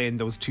stopped saying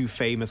those two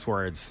famous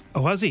words.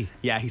 Oh, has he?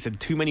 Yeah, he said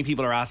too many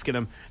people are asking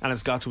him, and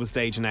it's got to a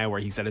stage now where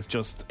he said it's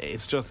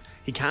just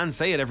he can't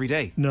say it every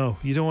day. No,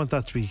 you don't want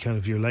that to be kind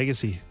of your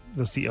legacy.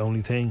 That's the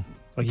only thing.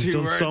 Like, he's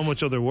done so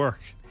much other work.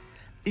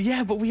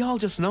 Yeah, but we all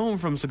just know him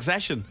from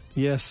Succession.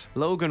 Yes.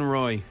 Logan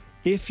Roy.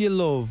 If you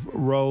love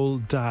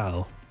Roald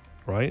Dahl,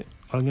 right,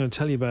 I'm going to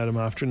tell you about him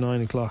after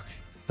 9 o'clock.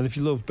 And if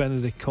you love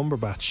Benedict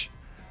Cumberbatch,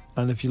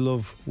 and if you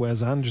love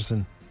Wes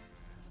Anderson,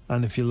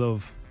 and if you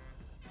love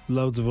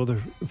loads of other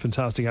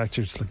fantastic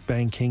actors like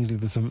Ben Kingsley,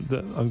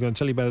 I'm going to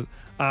tell you about it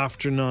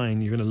after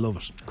 9. You're going to love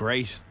it.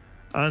 Great.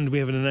 And we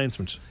have an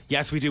announcement.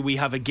 Yes, we do. We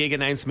have a gig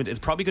announcement. It's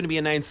probably going to be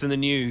announced in the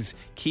news.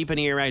 Keep an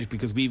ear out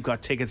because we've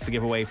got tickets to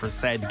give away for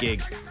said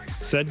gig.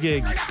 Said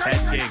gig.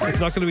 It's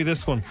not going to be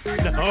this one.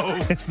 No.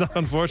 It's not.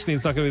 Unfortunately,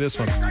 it's not going to be this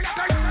one.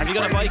 Have you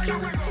got a bike?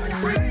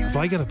 Have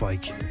I got a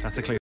bike? That's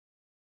a clear.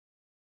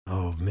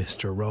 Oh,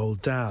 Mr.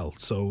 Roald Dahl.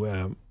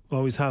 So,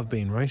 always have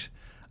been, right?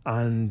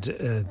 And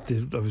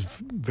I was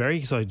very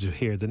excited to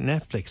hear that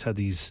Netflix had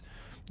these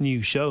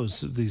new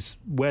shows.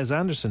 Wes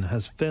Anderson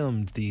has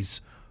filmed these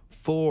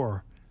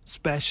 4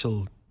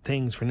 special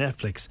things for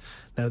Netflix.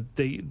 Now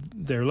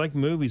they're like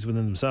movies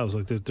within themselves.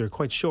 Like they're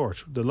quite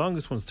short. The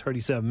longest one's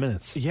 37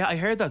 minutes. Yeah, I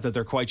heard that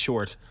they're quite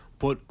short,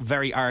 but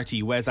very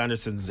arty. Wes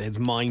Anderson's his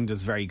mind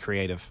is very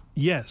creative.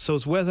 Yeah, so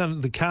it's Wes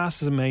Anderson. The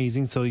cast is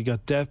amazing. So you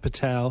got Dev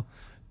Patel,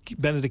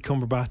 Benedict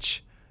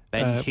Cumberbatch,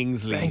 Ben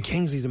Kingsley. Ben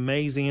Kingsley's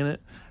amazing in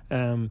it.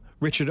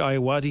 Richard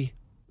Ayoade.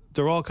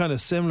 They're all kind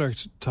of similar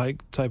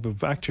type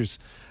of actors.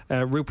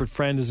 Rupert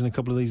Friend is in a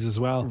couple of these as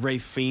well.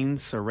 Ralph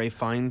Fiennes. Ralph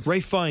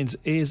Fiennes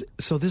is.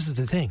 So this is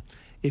the thing.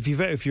 If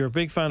you're a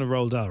big fan of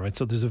Roald Dahl, right?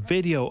 So there's a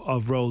video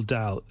of Roald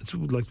Dahl. It's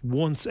like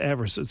once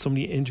ever. So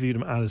somebody interviewed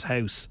him at his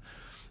house,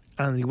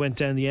 and he went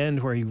down the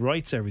end where he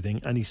writes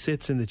everything, and he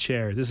sits in the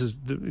chair. You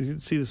can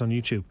see this on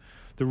YouTube.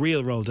 The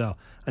real Roald Dahl,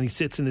 and he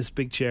sits in this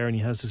big chair, and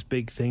he has this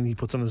big thing he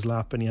puts on his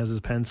lap, and he has his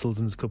pencils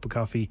and his cup of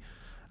coffee,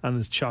 and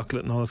his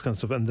chocolate and all this kind of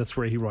stuff, and that's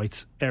where he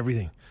writes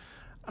everything.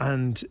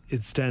 And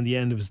it's down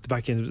the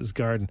back end of his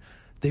garden.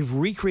 They've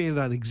recreated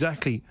that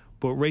exactly,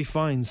 but Ralph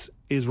Fiennes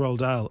is Roald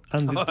Dahl,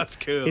 and that's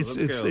cool.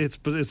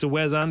 It's a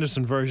Wes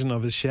Anderson version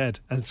of his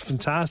shed, and it's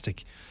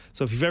fantastic.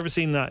 So if you've ever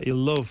seen that,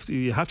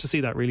 you have to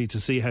see that really to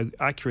see how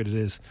accurate it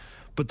is.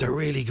 But they're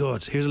really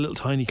good. Here's a little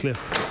tiny clip.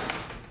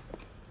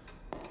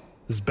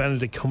 This is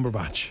Benedict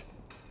Cumberbatch.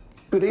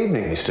 Good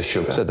evening, Mr.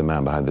 Sugar, said the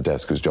man behind the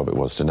desk whose job it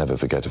was to never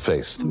forget a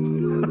face.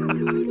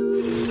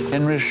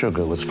 Henry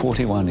Sugar was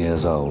 41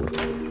 years old,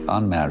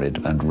 unmarried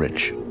and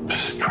rich.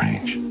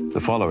 Strange.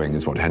 The following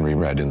is what Henry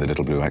read in the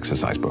Little Blue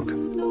Exercise Book.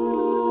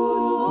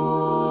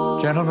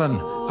 Gentlemen,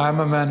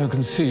 I'm a man who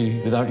can see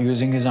without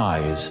using his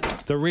eyes.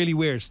 They're really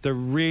weird. They're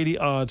really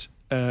odd.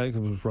 It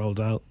was Roald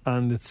Dahl,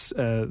 and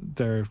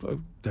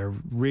they're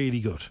really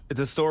good.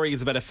 The story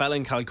is about a fella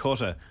in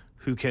Calcutta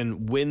who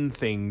can win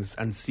things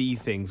and see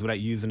things without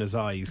using his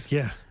eyes.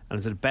 Yeah. And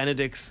it's that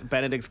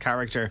Benedict's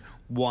character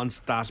wants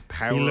that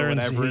power. He He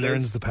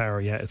learns the power.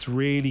 Yeah, it's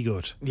really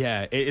good.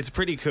 Yeah, it's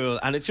pretty cool,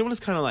 and it's it's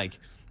kind of like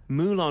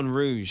Moulin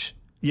Rouge.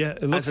 Yeah,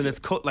 it's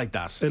cut like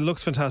that. It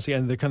looks fantastic,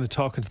 and they're kind of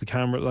talking to the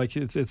camera like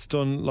it's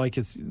done like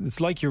it's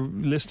like you're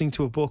listening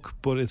to a book,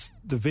 but it's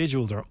the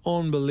visuals are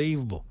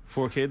unbelievable.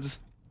 4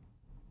 kids.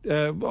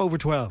 Over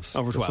 12s.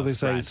 Over 12s. That's what they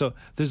say. Right. So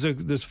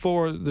there's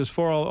four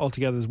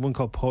altogether. There's one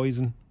called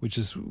Poison, which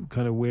is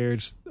kind of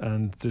weird,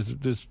 and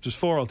there's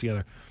 4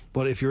 altogether.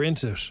 But if you're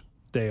into it,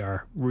 they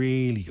are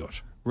really good.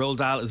 Roald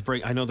Dahl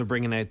I know they're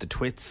bringing out the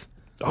Twits.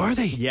 Are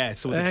they? Yeah.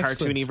 So it's a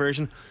cartoony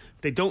version.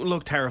 They don't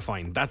look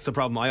terrifying. That's the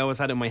problem. I always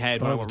had in my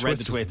head when I read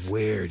the Twits.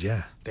 Weird,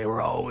 yeah. They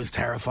were always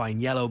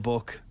terrifying. Yellow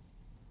book.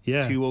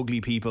 Yeah. 2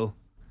 ugly people.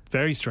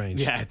 Very strange.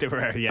 Yeah, they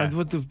were, yeah. And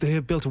they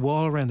had built a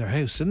wall around their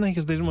house, didn't they?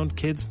 Because they didn't want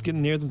kids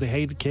getting near them. They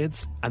hated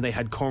kids. And they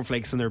had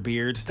cornflakes in their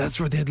beard. That's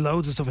where they had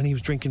loads of stuff, and he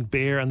was drinking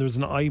beer, and there was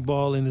an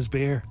eyeball in his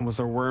beer. And was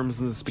there worms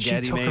in the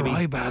spaghetti, she took maybe?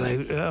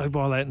 her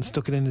eyeball out and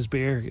stuck it in his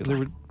beer. They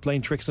were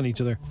playing tricks on each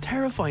other.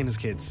 Terrifying as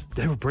kids.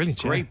 They were brilliant,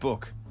 Great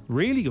book.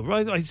 Really good.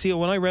 I see.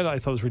 When I read it, I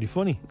thought it was really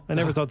funny. I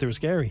never thought they were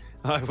scary.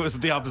 It was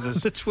the opposite.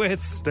 The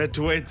Twits. The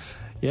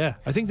Twits. Yeah,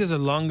 I think there's a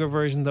longer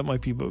version that might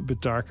be a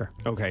bit darker.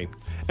 Okay.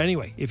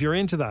 Anyway, if you're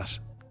into that,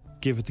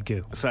 give it the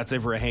go. So that's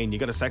Ivor Hain. You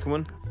got a second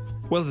one?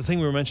 Well, the thing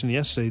we were mentioning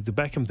yesterday, the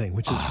Beckham thing,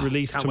 which is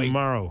released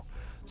tomorrow.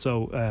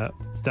 So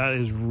that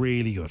is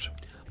really good.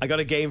 I got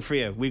a game for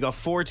you. We got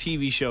 4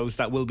 TV shows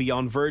that will be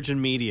on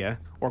Virgin Media,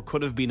 or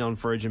could have been on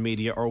Virgin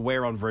Media, or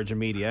were on Virgin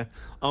Media.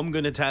 I'm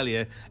going to tell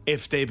you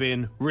if they've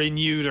been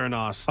renewed or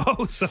not.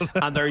 Oh, so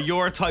and they're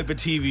your type of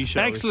TV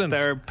shows. Excellent.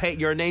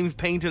 Your name's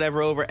painted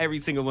over every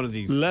single one of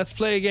these. Let's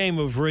play a game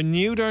of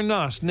renewed or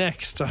not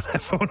next on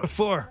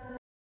F104.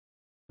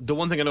 The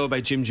one thing I know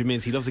about Jim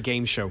is he loves a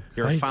game show.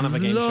 You're a fan of a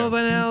game show. I love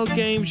an L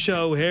game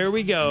show. Here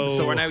we go.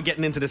 So we're now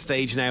getting into the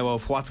stage now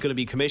of what's going to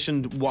be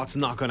commissioned, what's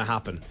not going to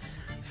happen.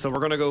 So we're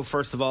going to go,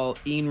 first of all,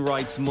 Ian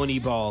Wright's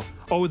Moneyball.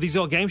 Oh, these are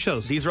all game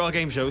shows? These are all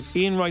game shows.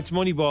 Ian Wright's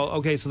Moneyball.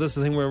 Okay, so this is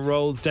the thing where it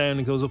rolls down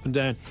and goes up and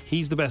down.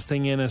 He's the best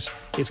thing in it.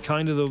 It's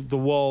kind of the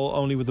wall,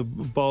 only with the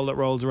ball that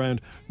rolls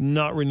around.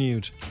 Not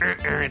renewed.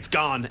 It's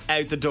gone.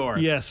 Out the door.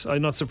 Yes,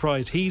 I'm not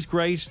surprised. He's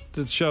great.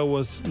 The show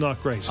was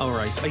not great. All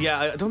right. Yeah,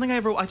 I don't think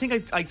I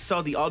think I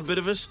saw the odd bit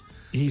of it.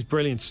 He's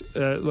brilliant.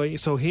 I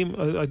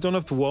don't know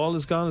if the wall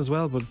is gone as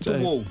well, but... The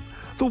wall.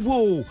 The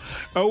wall.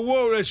 Oh,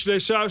 whoa,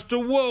 this house, the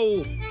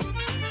wall.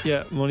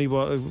 Yeah,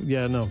 Moneyball.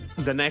 Yeah, no.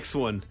 The next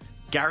one,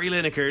 Gary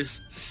Lineker's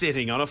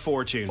Sitting on a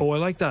Fortune. Oh, I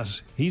like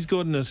that. He's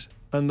good in it,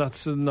 and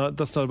that's not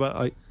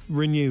about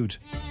renewed.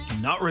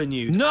 Not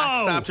renewed. No.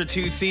 Axed after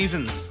 2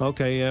 seasons.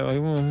 Okay, yeah,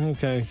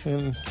 okay.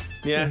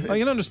 Yeah, I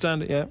can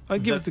understand it. Yeah,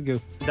 I'd give it the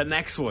go. The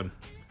next one,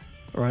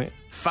 right?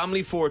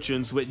 Family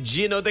Fortunes with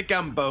Gino De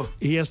Campo.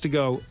 He has to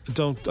go.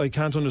 I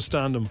can't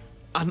understand him.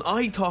 And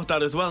I thought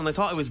that as well, and I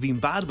thought I was being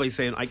bad by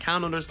saying I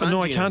can't understand.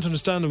 No, I can't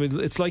understand him.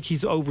 It's like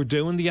he's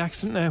overdoing the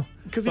accent now.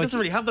 Because he doesn't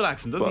really have that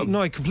accent, does he?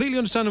 No, I completely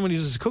understand him when he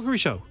does his cookery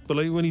show, but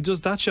when he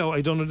does that show,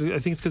 I think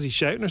it's because he's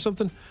shouting or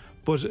something.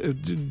 But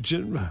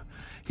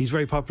he's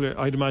very popular.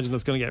 I'd imagine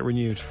that's going to get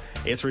renewed.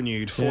 It's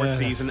renewed. 4th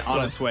season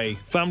on its way.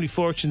 Family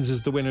Fortunes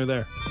is the winner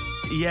there.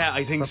 Yeah,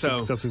 I think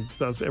so. That's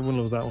everyone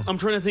loves that one. I'm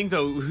trying to think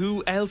though,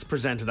 who else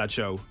presented that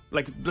show?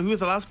 Like, who was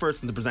the last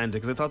person to present it?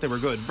 Because I thought they were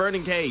good.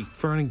 Vernon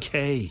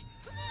Kay.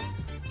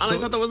 And I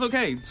thought that was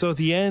okay. So at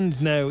the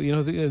end now,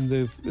 in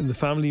the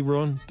family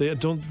run, they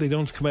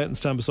don't come out and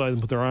stand beside them,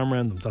 put their arm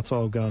around them. That's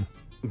all gone.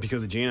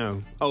 Because of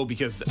Gino. Oh,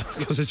 because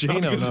of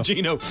Gino. Of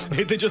Gino.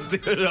 They just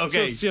did it.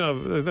 Okay. Just,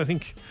 I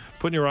think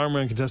putting your arm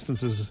around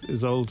contestants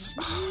is old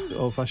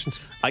fashioned.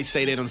 I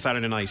stayed in on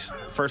Saturday night.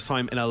 First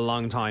time in a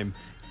long time.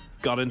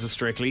 Got into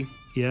Strictly.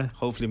 Yeah.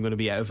 Hopefully I'm going to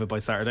be out of it by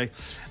Saturday.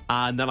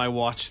 And then I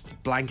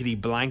watched Blankety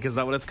Blank. Is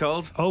that what it's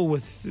called? Oh,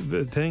 with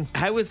the thing.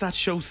 How is that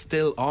show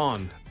still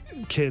on?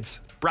 Kids.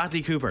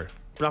 Bradley Cooper.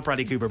 Not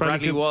Bradley Cooper.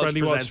 Bradley Walsh.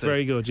 Bradley Walsh,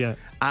 very good, yeah.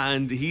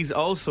 And he's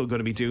also going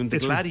to be doing The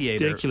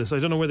Gladiator. Ridiculous. I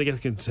don't know where they get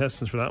the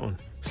contestants for that one.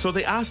 So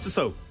they asked us.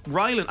 So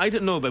Rylan, I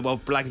didn't know about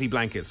what Blankety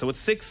Blank is. So it's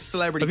 6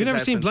 celebrity. Have you never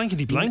seen contestants.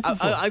 Blankety Blank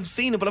before? I've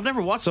seen it, but I've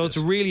never watched it. So it's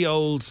a really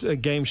old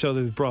game show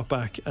that they brought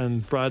back,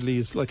 and Bradley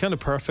is kind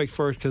of perfect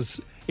for it because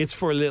it's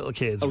for little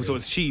kids. Oh, really. So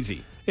it's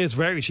cheesy. It's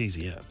very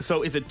cheesy, yeah.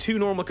 So is it 2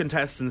 normal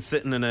contestants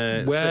sitting in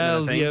a...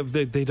 Well, thing? yeah,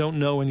 they don't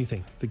know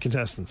anything, the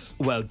contestants.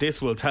 Well,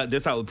 this will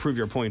prove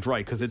your point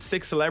right, because it's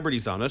 6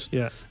 celebrities on it.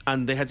 Yeah.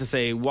 And they had to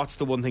say, what's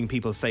the one thing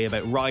people say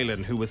about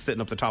Rylan, who was sitting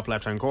up the top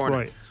left-hand corner?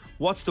 Right.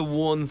 What's the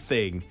one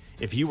thing,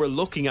 if you were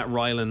looking at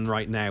Rylan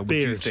right now,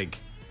 would you think?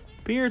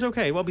 Beard,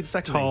 okay. What'll be the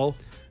second Tall.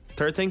 thing?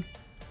 Third thing?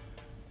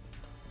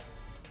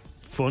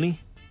 Funny.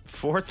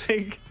 Fourth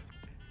thing?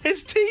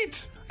 His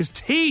teeth! His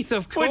teeth,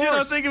 of course. Why did you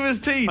not think of his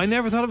teeth? I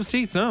never thought of his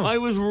teeth, no. I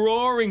was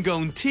roaring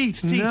going,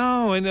 teeth.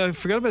 No, I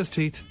forgot about his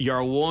teeth.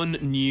 Your one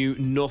knew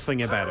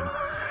nothing about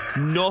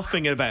him.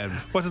 Nothing about him.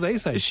 What did they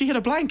say? She had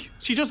a blank.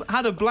 She just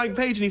had a blank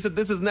page, and he said,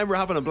 this has never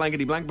happened on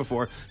Blankety Blank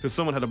before, because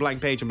someone had a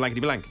blank page on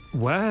Blankety Blank.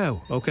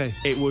 Wow, okay.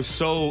 It was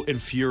so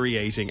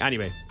infuriating.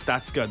 Anyway,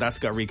 that's got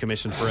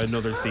recommissioned for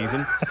another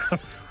season.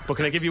 But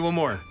can I give you one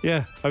more?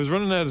 Yeah, I was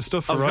running out of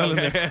stuff for Rylan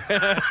there.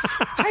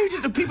 How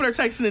did the people are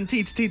texting in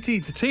teeth?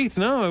 Teeth,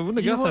 no, I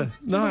wouldn't have got that.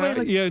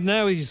 No,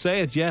 now you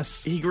say it,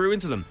 yes. He grew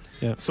into them.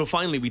 Yeah. So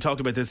finally, we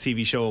talked about this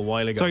TV show a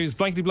while ago. Sorry, it's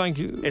Blankety Blank.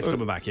 It's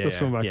coming back, yeah. It's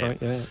coming back,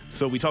 right? Yeah.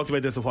 So we talked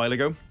about this a while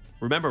ago.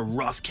 Remember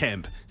Ross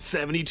Kemp,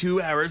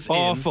 72 hours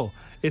Awful.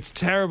 It's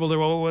terrible.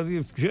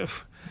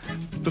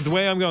 But the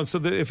way I'm going, so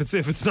if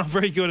it's not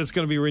very good, it's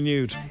going to be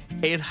renewed.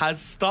 It has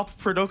stopped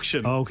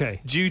production.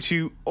 Okay. Due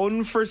to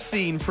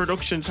unforeseen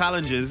production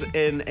challenges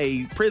in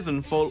a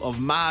prison full of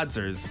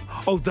madzers.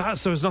 Oh,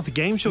 so it's not the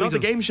game show. Not the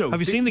game show. Have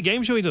you seen the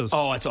game show he does?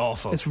 Oh, it's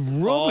awful. It's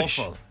rubbish.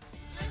 Awful.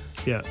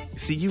 Yeah.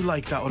 See, you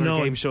like that other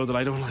game show that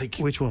I don't like.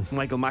 Which one?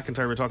 Michael McIntyre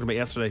we were talking about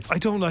yesterday. I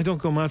don't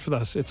go mad for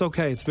that. It's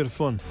okay. It's a bit of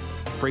fun.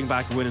 Bring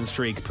back winning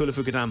streak. Pula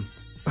Fukadam.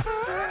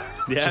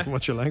 Yeah.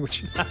 What's your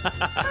language?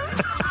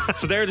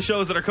 So there are the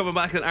shows that are coming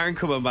back that aren't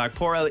coming back.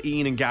 Poor El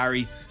Ian and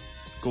Gary.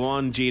 Go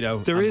on,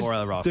 Gino. Poor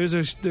El Ross.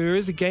 There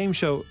is a game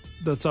show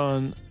that's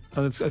on,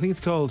 and I think it's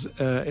called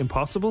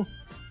Impossible.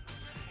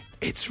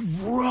 It's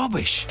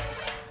rubbish.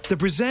 The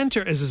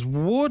presenter is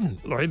wooden,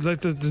 right?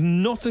 Like there's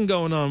nothing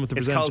going on with the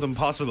presenter. It's called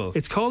Impossible.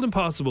 It's called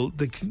Impossible.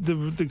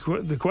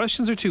 The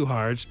questions are too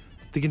hard.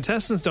 The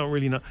contestants don't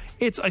really know.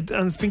 And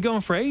it's been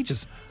going for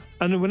ages.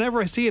 And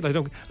whenever I see it, I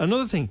don't.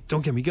 Another thing,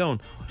 don't get me going.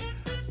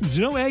 Do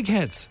you know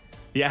Eggheads?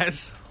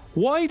 Yes.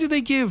 Why do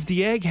they give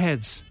the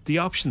eggheads the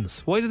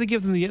options? Why do they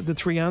give them the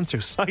 3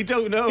 answers? I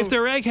don't know. If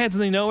they're eggheads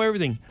and they know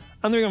everything,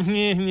 and they're going,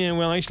 yeah,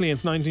 well, actually,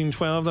 it's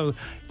 1912.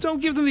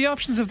 Don't give them the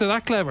options if they're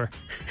that clever.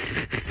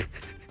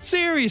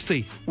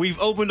 Seriously. We've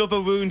opened up a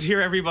wound here,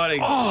 everybody.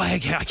 Oh,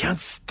 egghead. I can't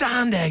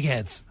stand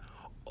eggheads.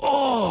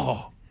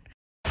 Oh.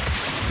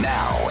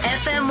 Now,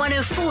 FM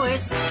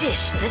 104's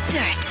Dish the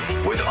Dirt.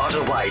 with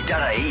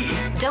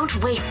Autobuy.ie.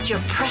 Don't waste your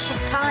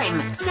precious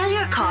time. Sell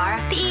your car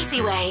the easy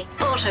way.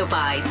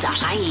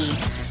 Autobuy.ie.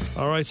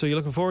 All right, so you're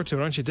looking forward to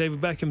it, aren't you? David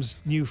Beckham's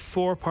new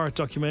 4-part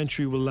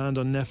documentary will land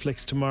on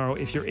Netflix tomorrow.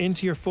 If you're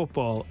into your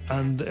football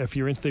and if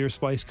you're into your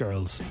Spice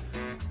Girls,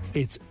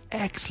 it's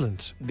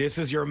excellent. This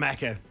is your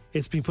mecca.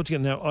 It's been put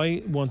together. Now,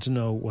 I want to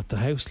know what the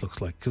house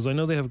looks like, because I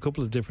know they have a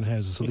couple of different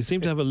houses. So they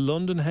seem to have a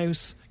London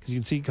house, because you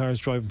can see cars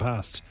driving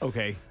past.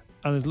 Okay.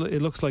 And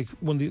it looks like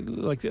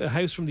like a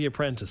house from The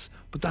Apprentice,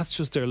 but that's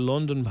just their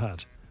London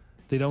pad.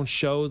 They don't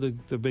show the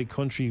big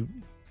country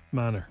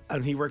manor.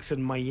 And he works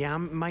in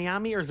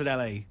Miami, or is it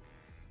LA?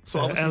 So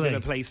obviously LA. they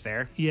have a place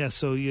there. Yeah,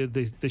 so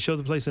they show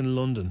the place in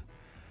London,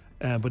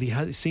 but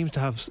he seems to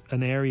have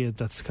an area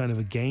that's kind of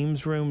a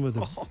games room with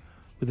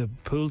a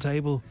pool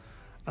table,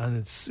 and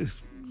it's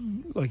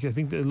like, I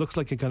think it looks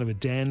like a kind of a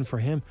den for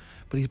him.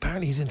 But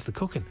apparently he's into the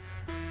cooking.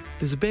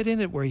 There's a bit in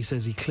it where he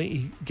says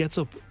he gets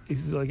up,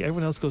 like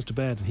everyone else goes to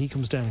bed, and he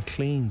comes down and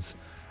cleans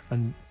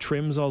and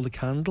trims all the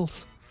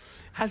candles.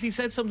 Has he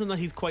said something that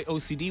he's quite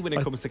OCD when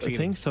it comes to cleaning? I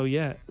think so,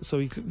 yeah. So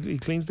he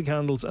cleans the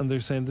candles, and they're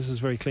saying this is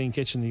a very clean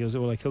kitchen. He goes,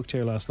 well, I cooked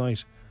here last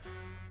night,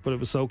 but it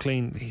was so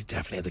clean. He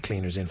definitely had the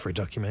cleaners in for a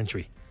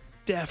documentary.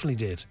 Definitely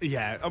did.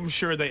 Yeah, I'm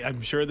sure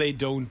they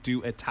don't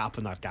do a tap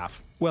in that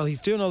gaff. Well, he's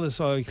doing all this.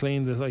 Oh, I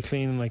clean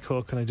and I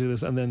cook and I do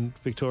this, and then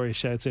Victoria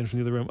shouts in from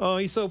the other room, "Oh,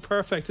 he's so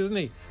perfect, isn't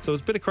he?" So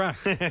it's a bit of crack.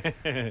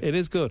 It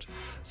is good,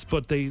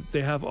 but they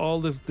have all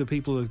the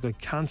people like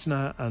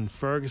Cantona and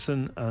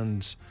Ferguson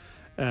and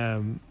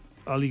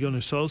Ole Gunnar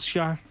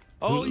Solskjaer.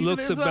 Oh, who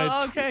looks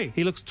about okay.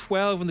 He looks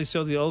 12 when they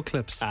show the old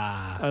clips.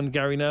 And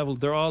Gary Neville,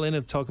 they're all in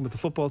it talking about the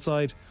football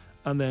side,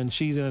 and then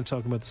she's in it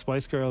talking about the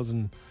Spice Girls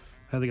and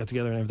how they got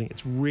together and everything.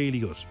 It's really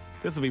good.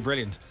 This will be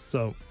brilliant.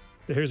 So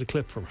here's a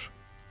clip from it.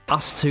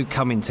 Us two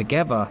coming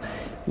together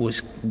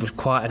was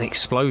quite an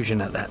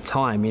explosion at that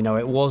time. You know,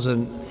 it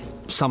wasn't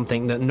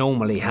something that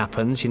normally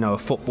happens, you know, a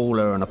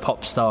footballer and a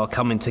pop star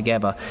coming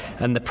together,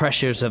 and the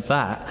pressures of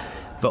that,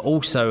 but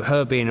also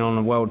her being on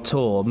a world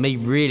tour, me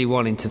really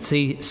wanting to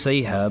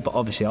see her, but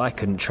obviously I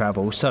couldn't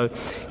travel. So,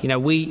 you know,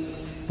 we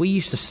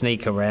used to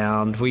sneak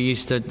around. We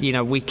used to, you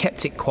know, we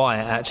kept it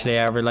quiet, actually,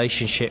 our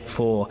relationship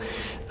for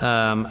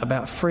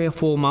about 3 or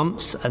 4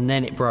 months, and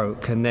then it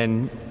broke, and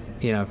then,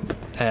 you know,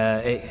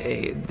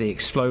 the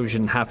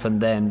explosion happened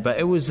then. But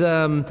it was,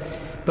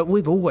 but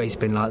we've always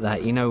been like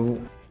that, you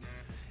know.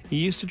 He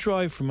used to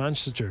drive from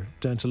Manchester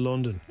down to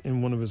London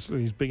in one of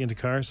he's big into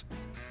cars,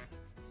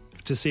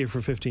 to see her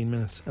for 15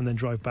 minutes and then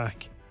drive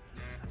back.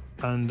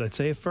 And I'd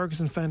say if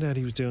Ferguson found out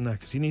he was doing that,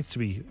 because he needs to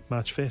be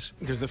match fit.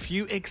 There's a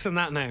few icks in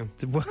that now.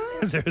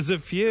 There's a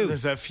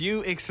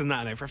few icks in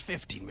that now for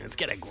 15 minutes.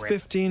 Get a grip.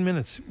 15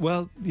 minutes.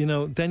 Well, you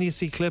know, then you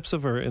see clips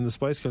of her in the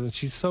Spice Girls, and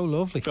she's so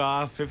lovely.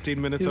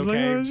 15 minutes, He's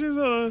okay. Like,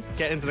 oh, she's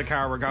Get into the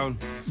car, we're going.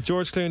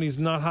 George Clooney's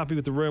not happy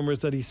with the rumours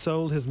that he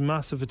sold his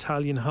massive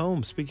Italian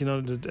home. Speaking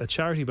of a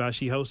charity bash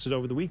he hosted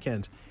over the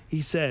weekend,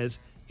 he said,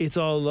 "It's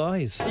all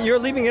lies." You're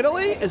leaving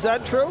Italy? Is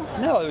that true?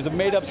 No, it was a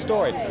made-up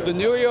story. The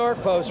New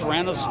York Post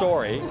ran a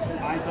story,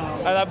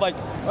 and I'm like,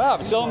 wow,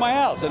 I'm selling my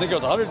house. And it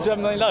goes,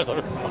 $107 million.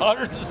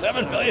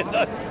 $107 million.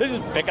 They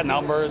just pick a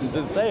number and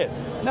just say it.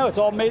 No, it's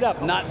all made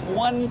up. Not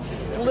one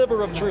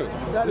sliver of truth.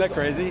 Isn't that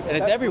crazy? And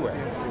it's everywhere.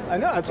 I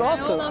know, it's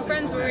awesome. All our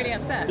friends were really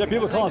upset. Yeah,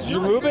 people call us,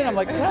 you're moving? I'm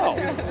like,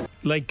 no.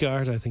 Lake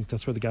Garda, I think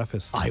that's where the gaff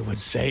is. I would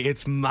say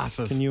it's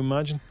massive. Can you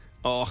imagine?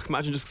 Oh,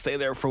 imagine just stay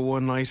there for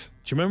one night.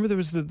 Do you remember there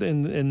was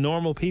in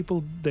Normal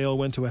People, they all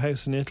went to a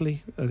house in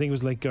Italy? I think it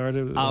was Lake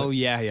Garda. Oh,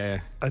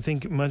 yeah. I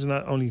think, imagine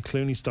that, only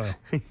Clooney style.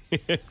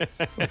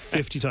 Like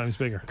 50 times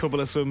bigger. Couple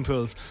of swimming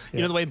pools. Yeah.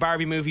 You know the way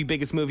Barbie movie,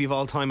 biggest movie of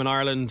all time in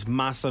Ireland,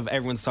 massive,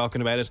 everyone's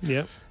talking about it.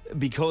 Yeah.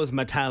 Because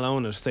Mattel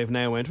own it, they've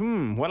now went,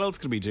 what else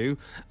could we do?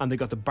 And they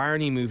got the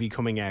Barney movie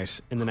coming out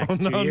in the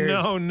next 2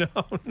 years.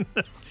 No.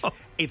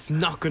 It's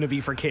not going to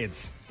be for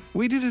kids.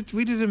 We did a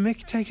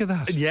Mick take of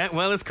that. Yeah,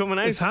 well, it's coming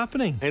out. It's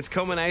happening. It's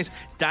coming out.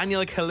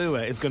 Daniel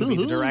Kaluuya is going to be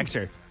the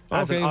director.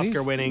 As an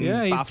Oscar-winning,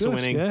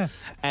 BAFTA-winning.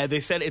 Yeah.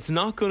 They said it's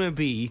not going to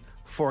be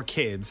for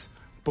kids,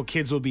 but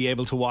kids will be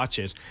able to watch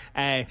it.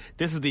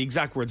 This is the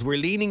exact words. We're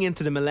leaning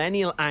into the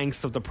millennial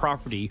angst of the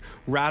property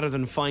rather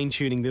than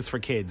fine-tuning this for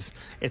kids.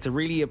 It's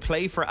really a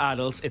play for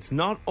adults. It's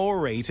not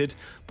R-rated,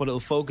 but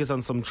it'll focus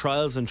on some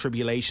trials and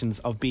tribulations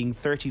of being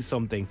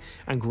 30-something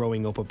and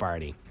growing up with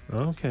Barney.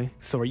 Okay.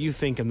 So are you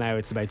thinking now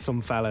it's about some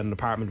fella in an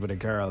apartment with a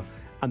girl,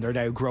 and they're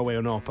now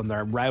growing up and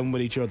they're round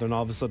with each other, and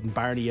all of a sudden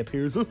Barney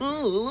appears?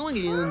 Hello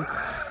again.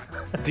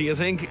 Do you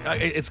think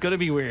it's going to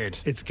be weird?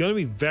 It's going to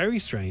be very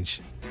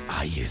strange.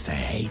 I used to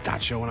hate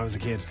that show when I was a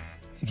kid.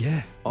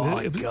 Yeah.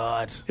 Oh,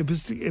 God. It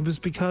was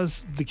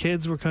because the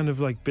kids were kind of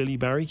like Billy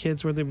Barry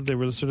kids, where they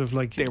were sort of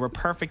like... They were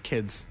perfect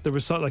kids. They were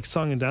sort of like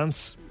song and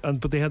dance,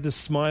 but they had this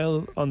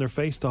smile on their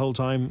face the whole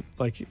time,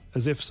 like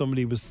as if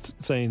somebody was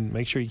saying,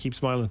 make sure you keep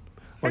smiling.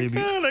 Or you'll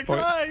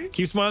be,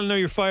 keep smiling or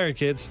you're fired,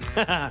 kids.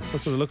 That's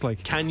what it looked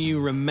like. Can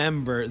you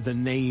remember the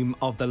name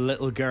of the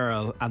little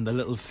girl and the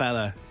little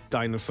fella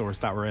dinosaurs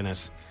that were in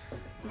it?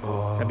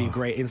 Oh. That'd be a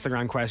great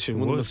Instagram question.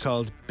 One was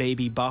called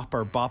Baby Bop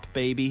or Bop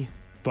Baby.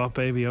 Bop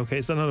Baby, okay.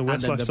 Is that not a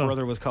Westlife song? And then the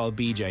brother was called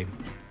BJ.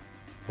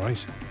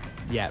 Right.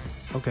 Yeah.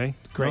 Okay.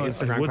 Great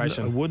Instagram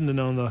question. I wouldn't have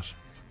known that.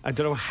 I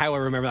don't know how I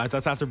remember that.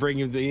 That's after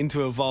bringing him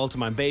into a vault,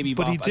 man. Baby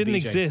Bop. But he didn't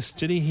exist,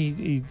 did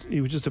he?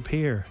 He would just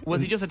appear.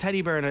 Was he just a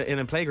teddy bear in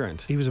a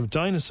playground? He was a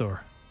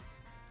dinosaur.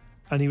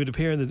 And he would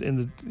appear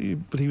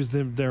but he was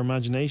their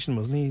imagination,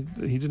 wasn't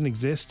he? He didn't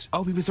exist.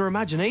 Oh, he was their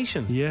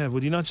imagination. Yeah,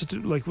 would he not just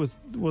like was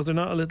there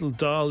not a little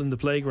doll in the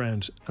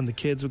playground, and the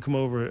kids would come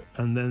over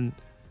and then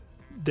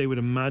they would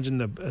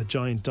imagine a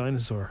giant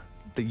dinosaur?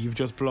 That you've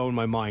just blown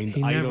my mind.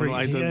 He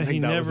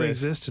never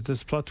existed.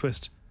 This plot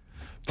twist.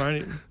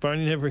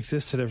 Barney never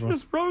existed. Everyone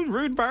just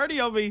rude Barney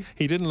on me.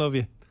 He didn't love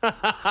you.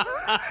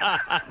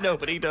 No,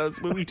 but he does.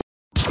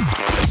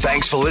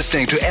 Thanks for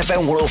listening to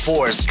FM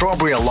 104's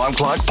Strawberry Alarm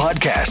Clock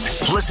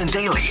podcast. Listen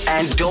daily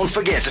and don't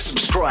forget to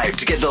subscribe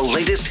to get the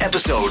latest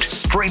episode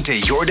straight to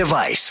your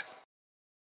device.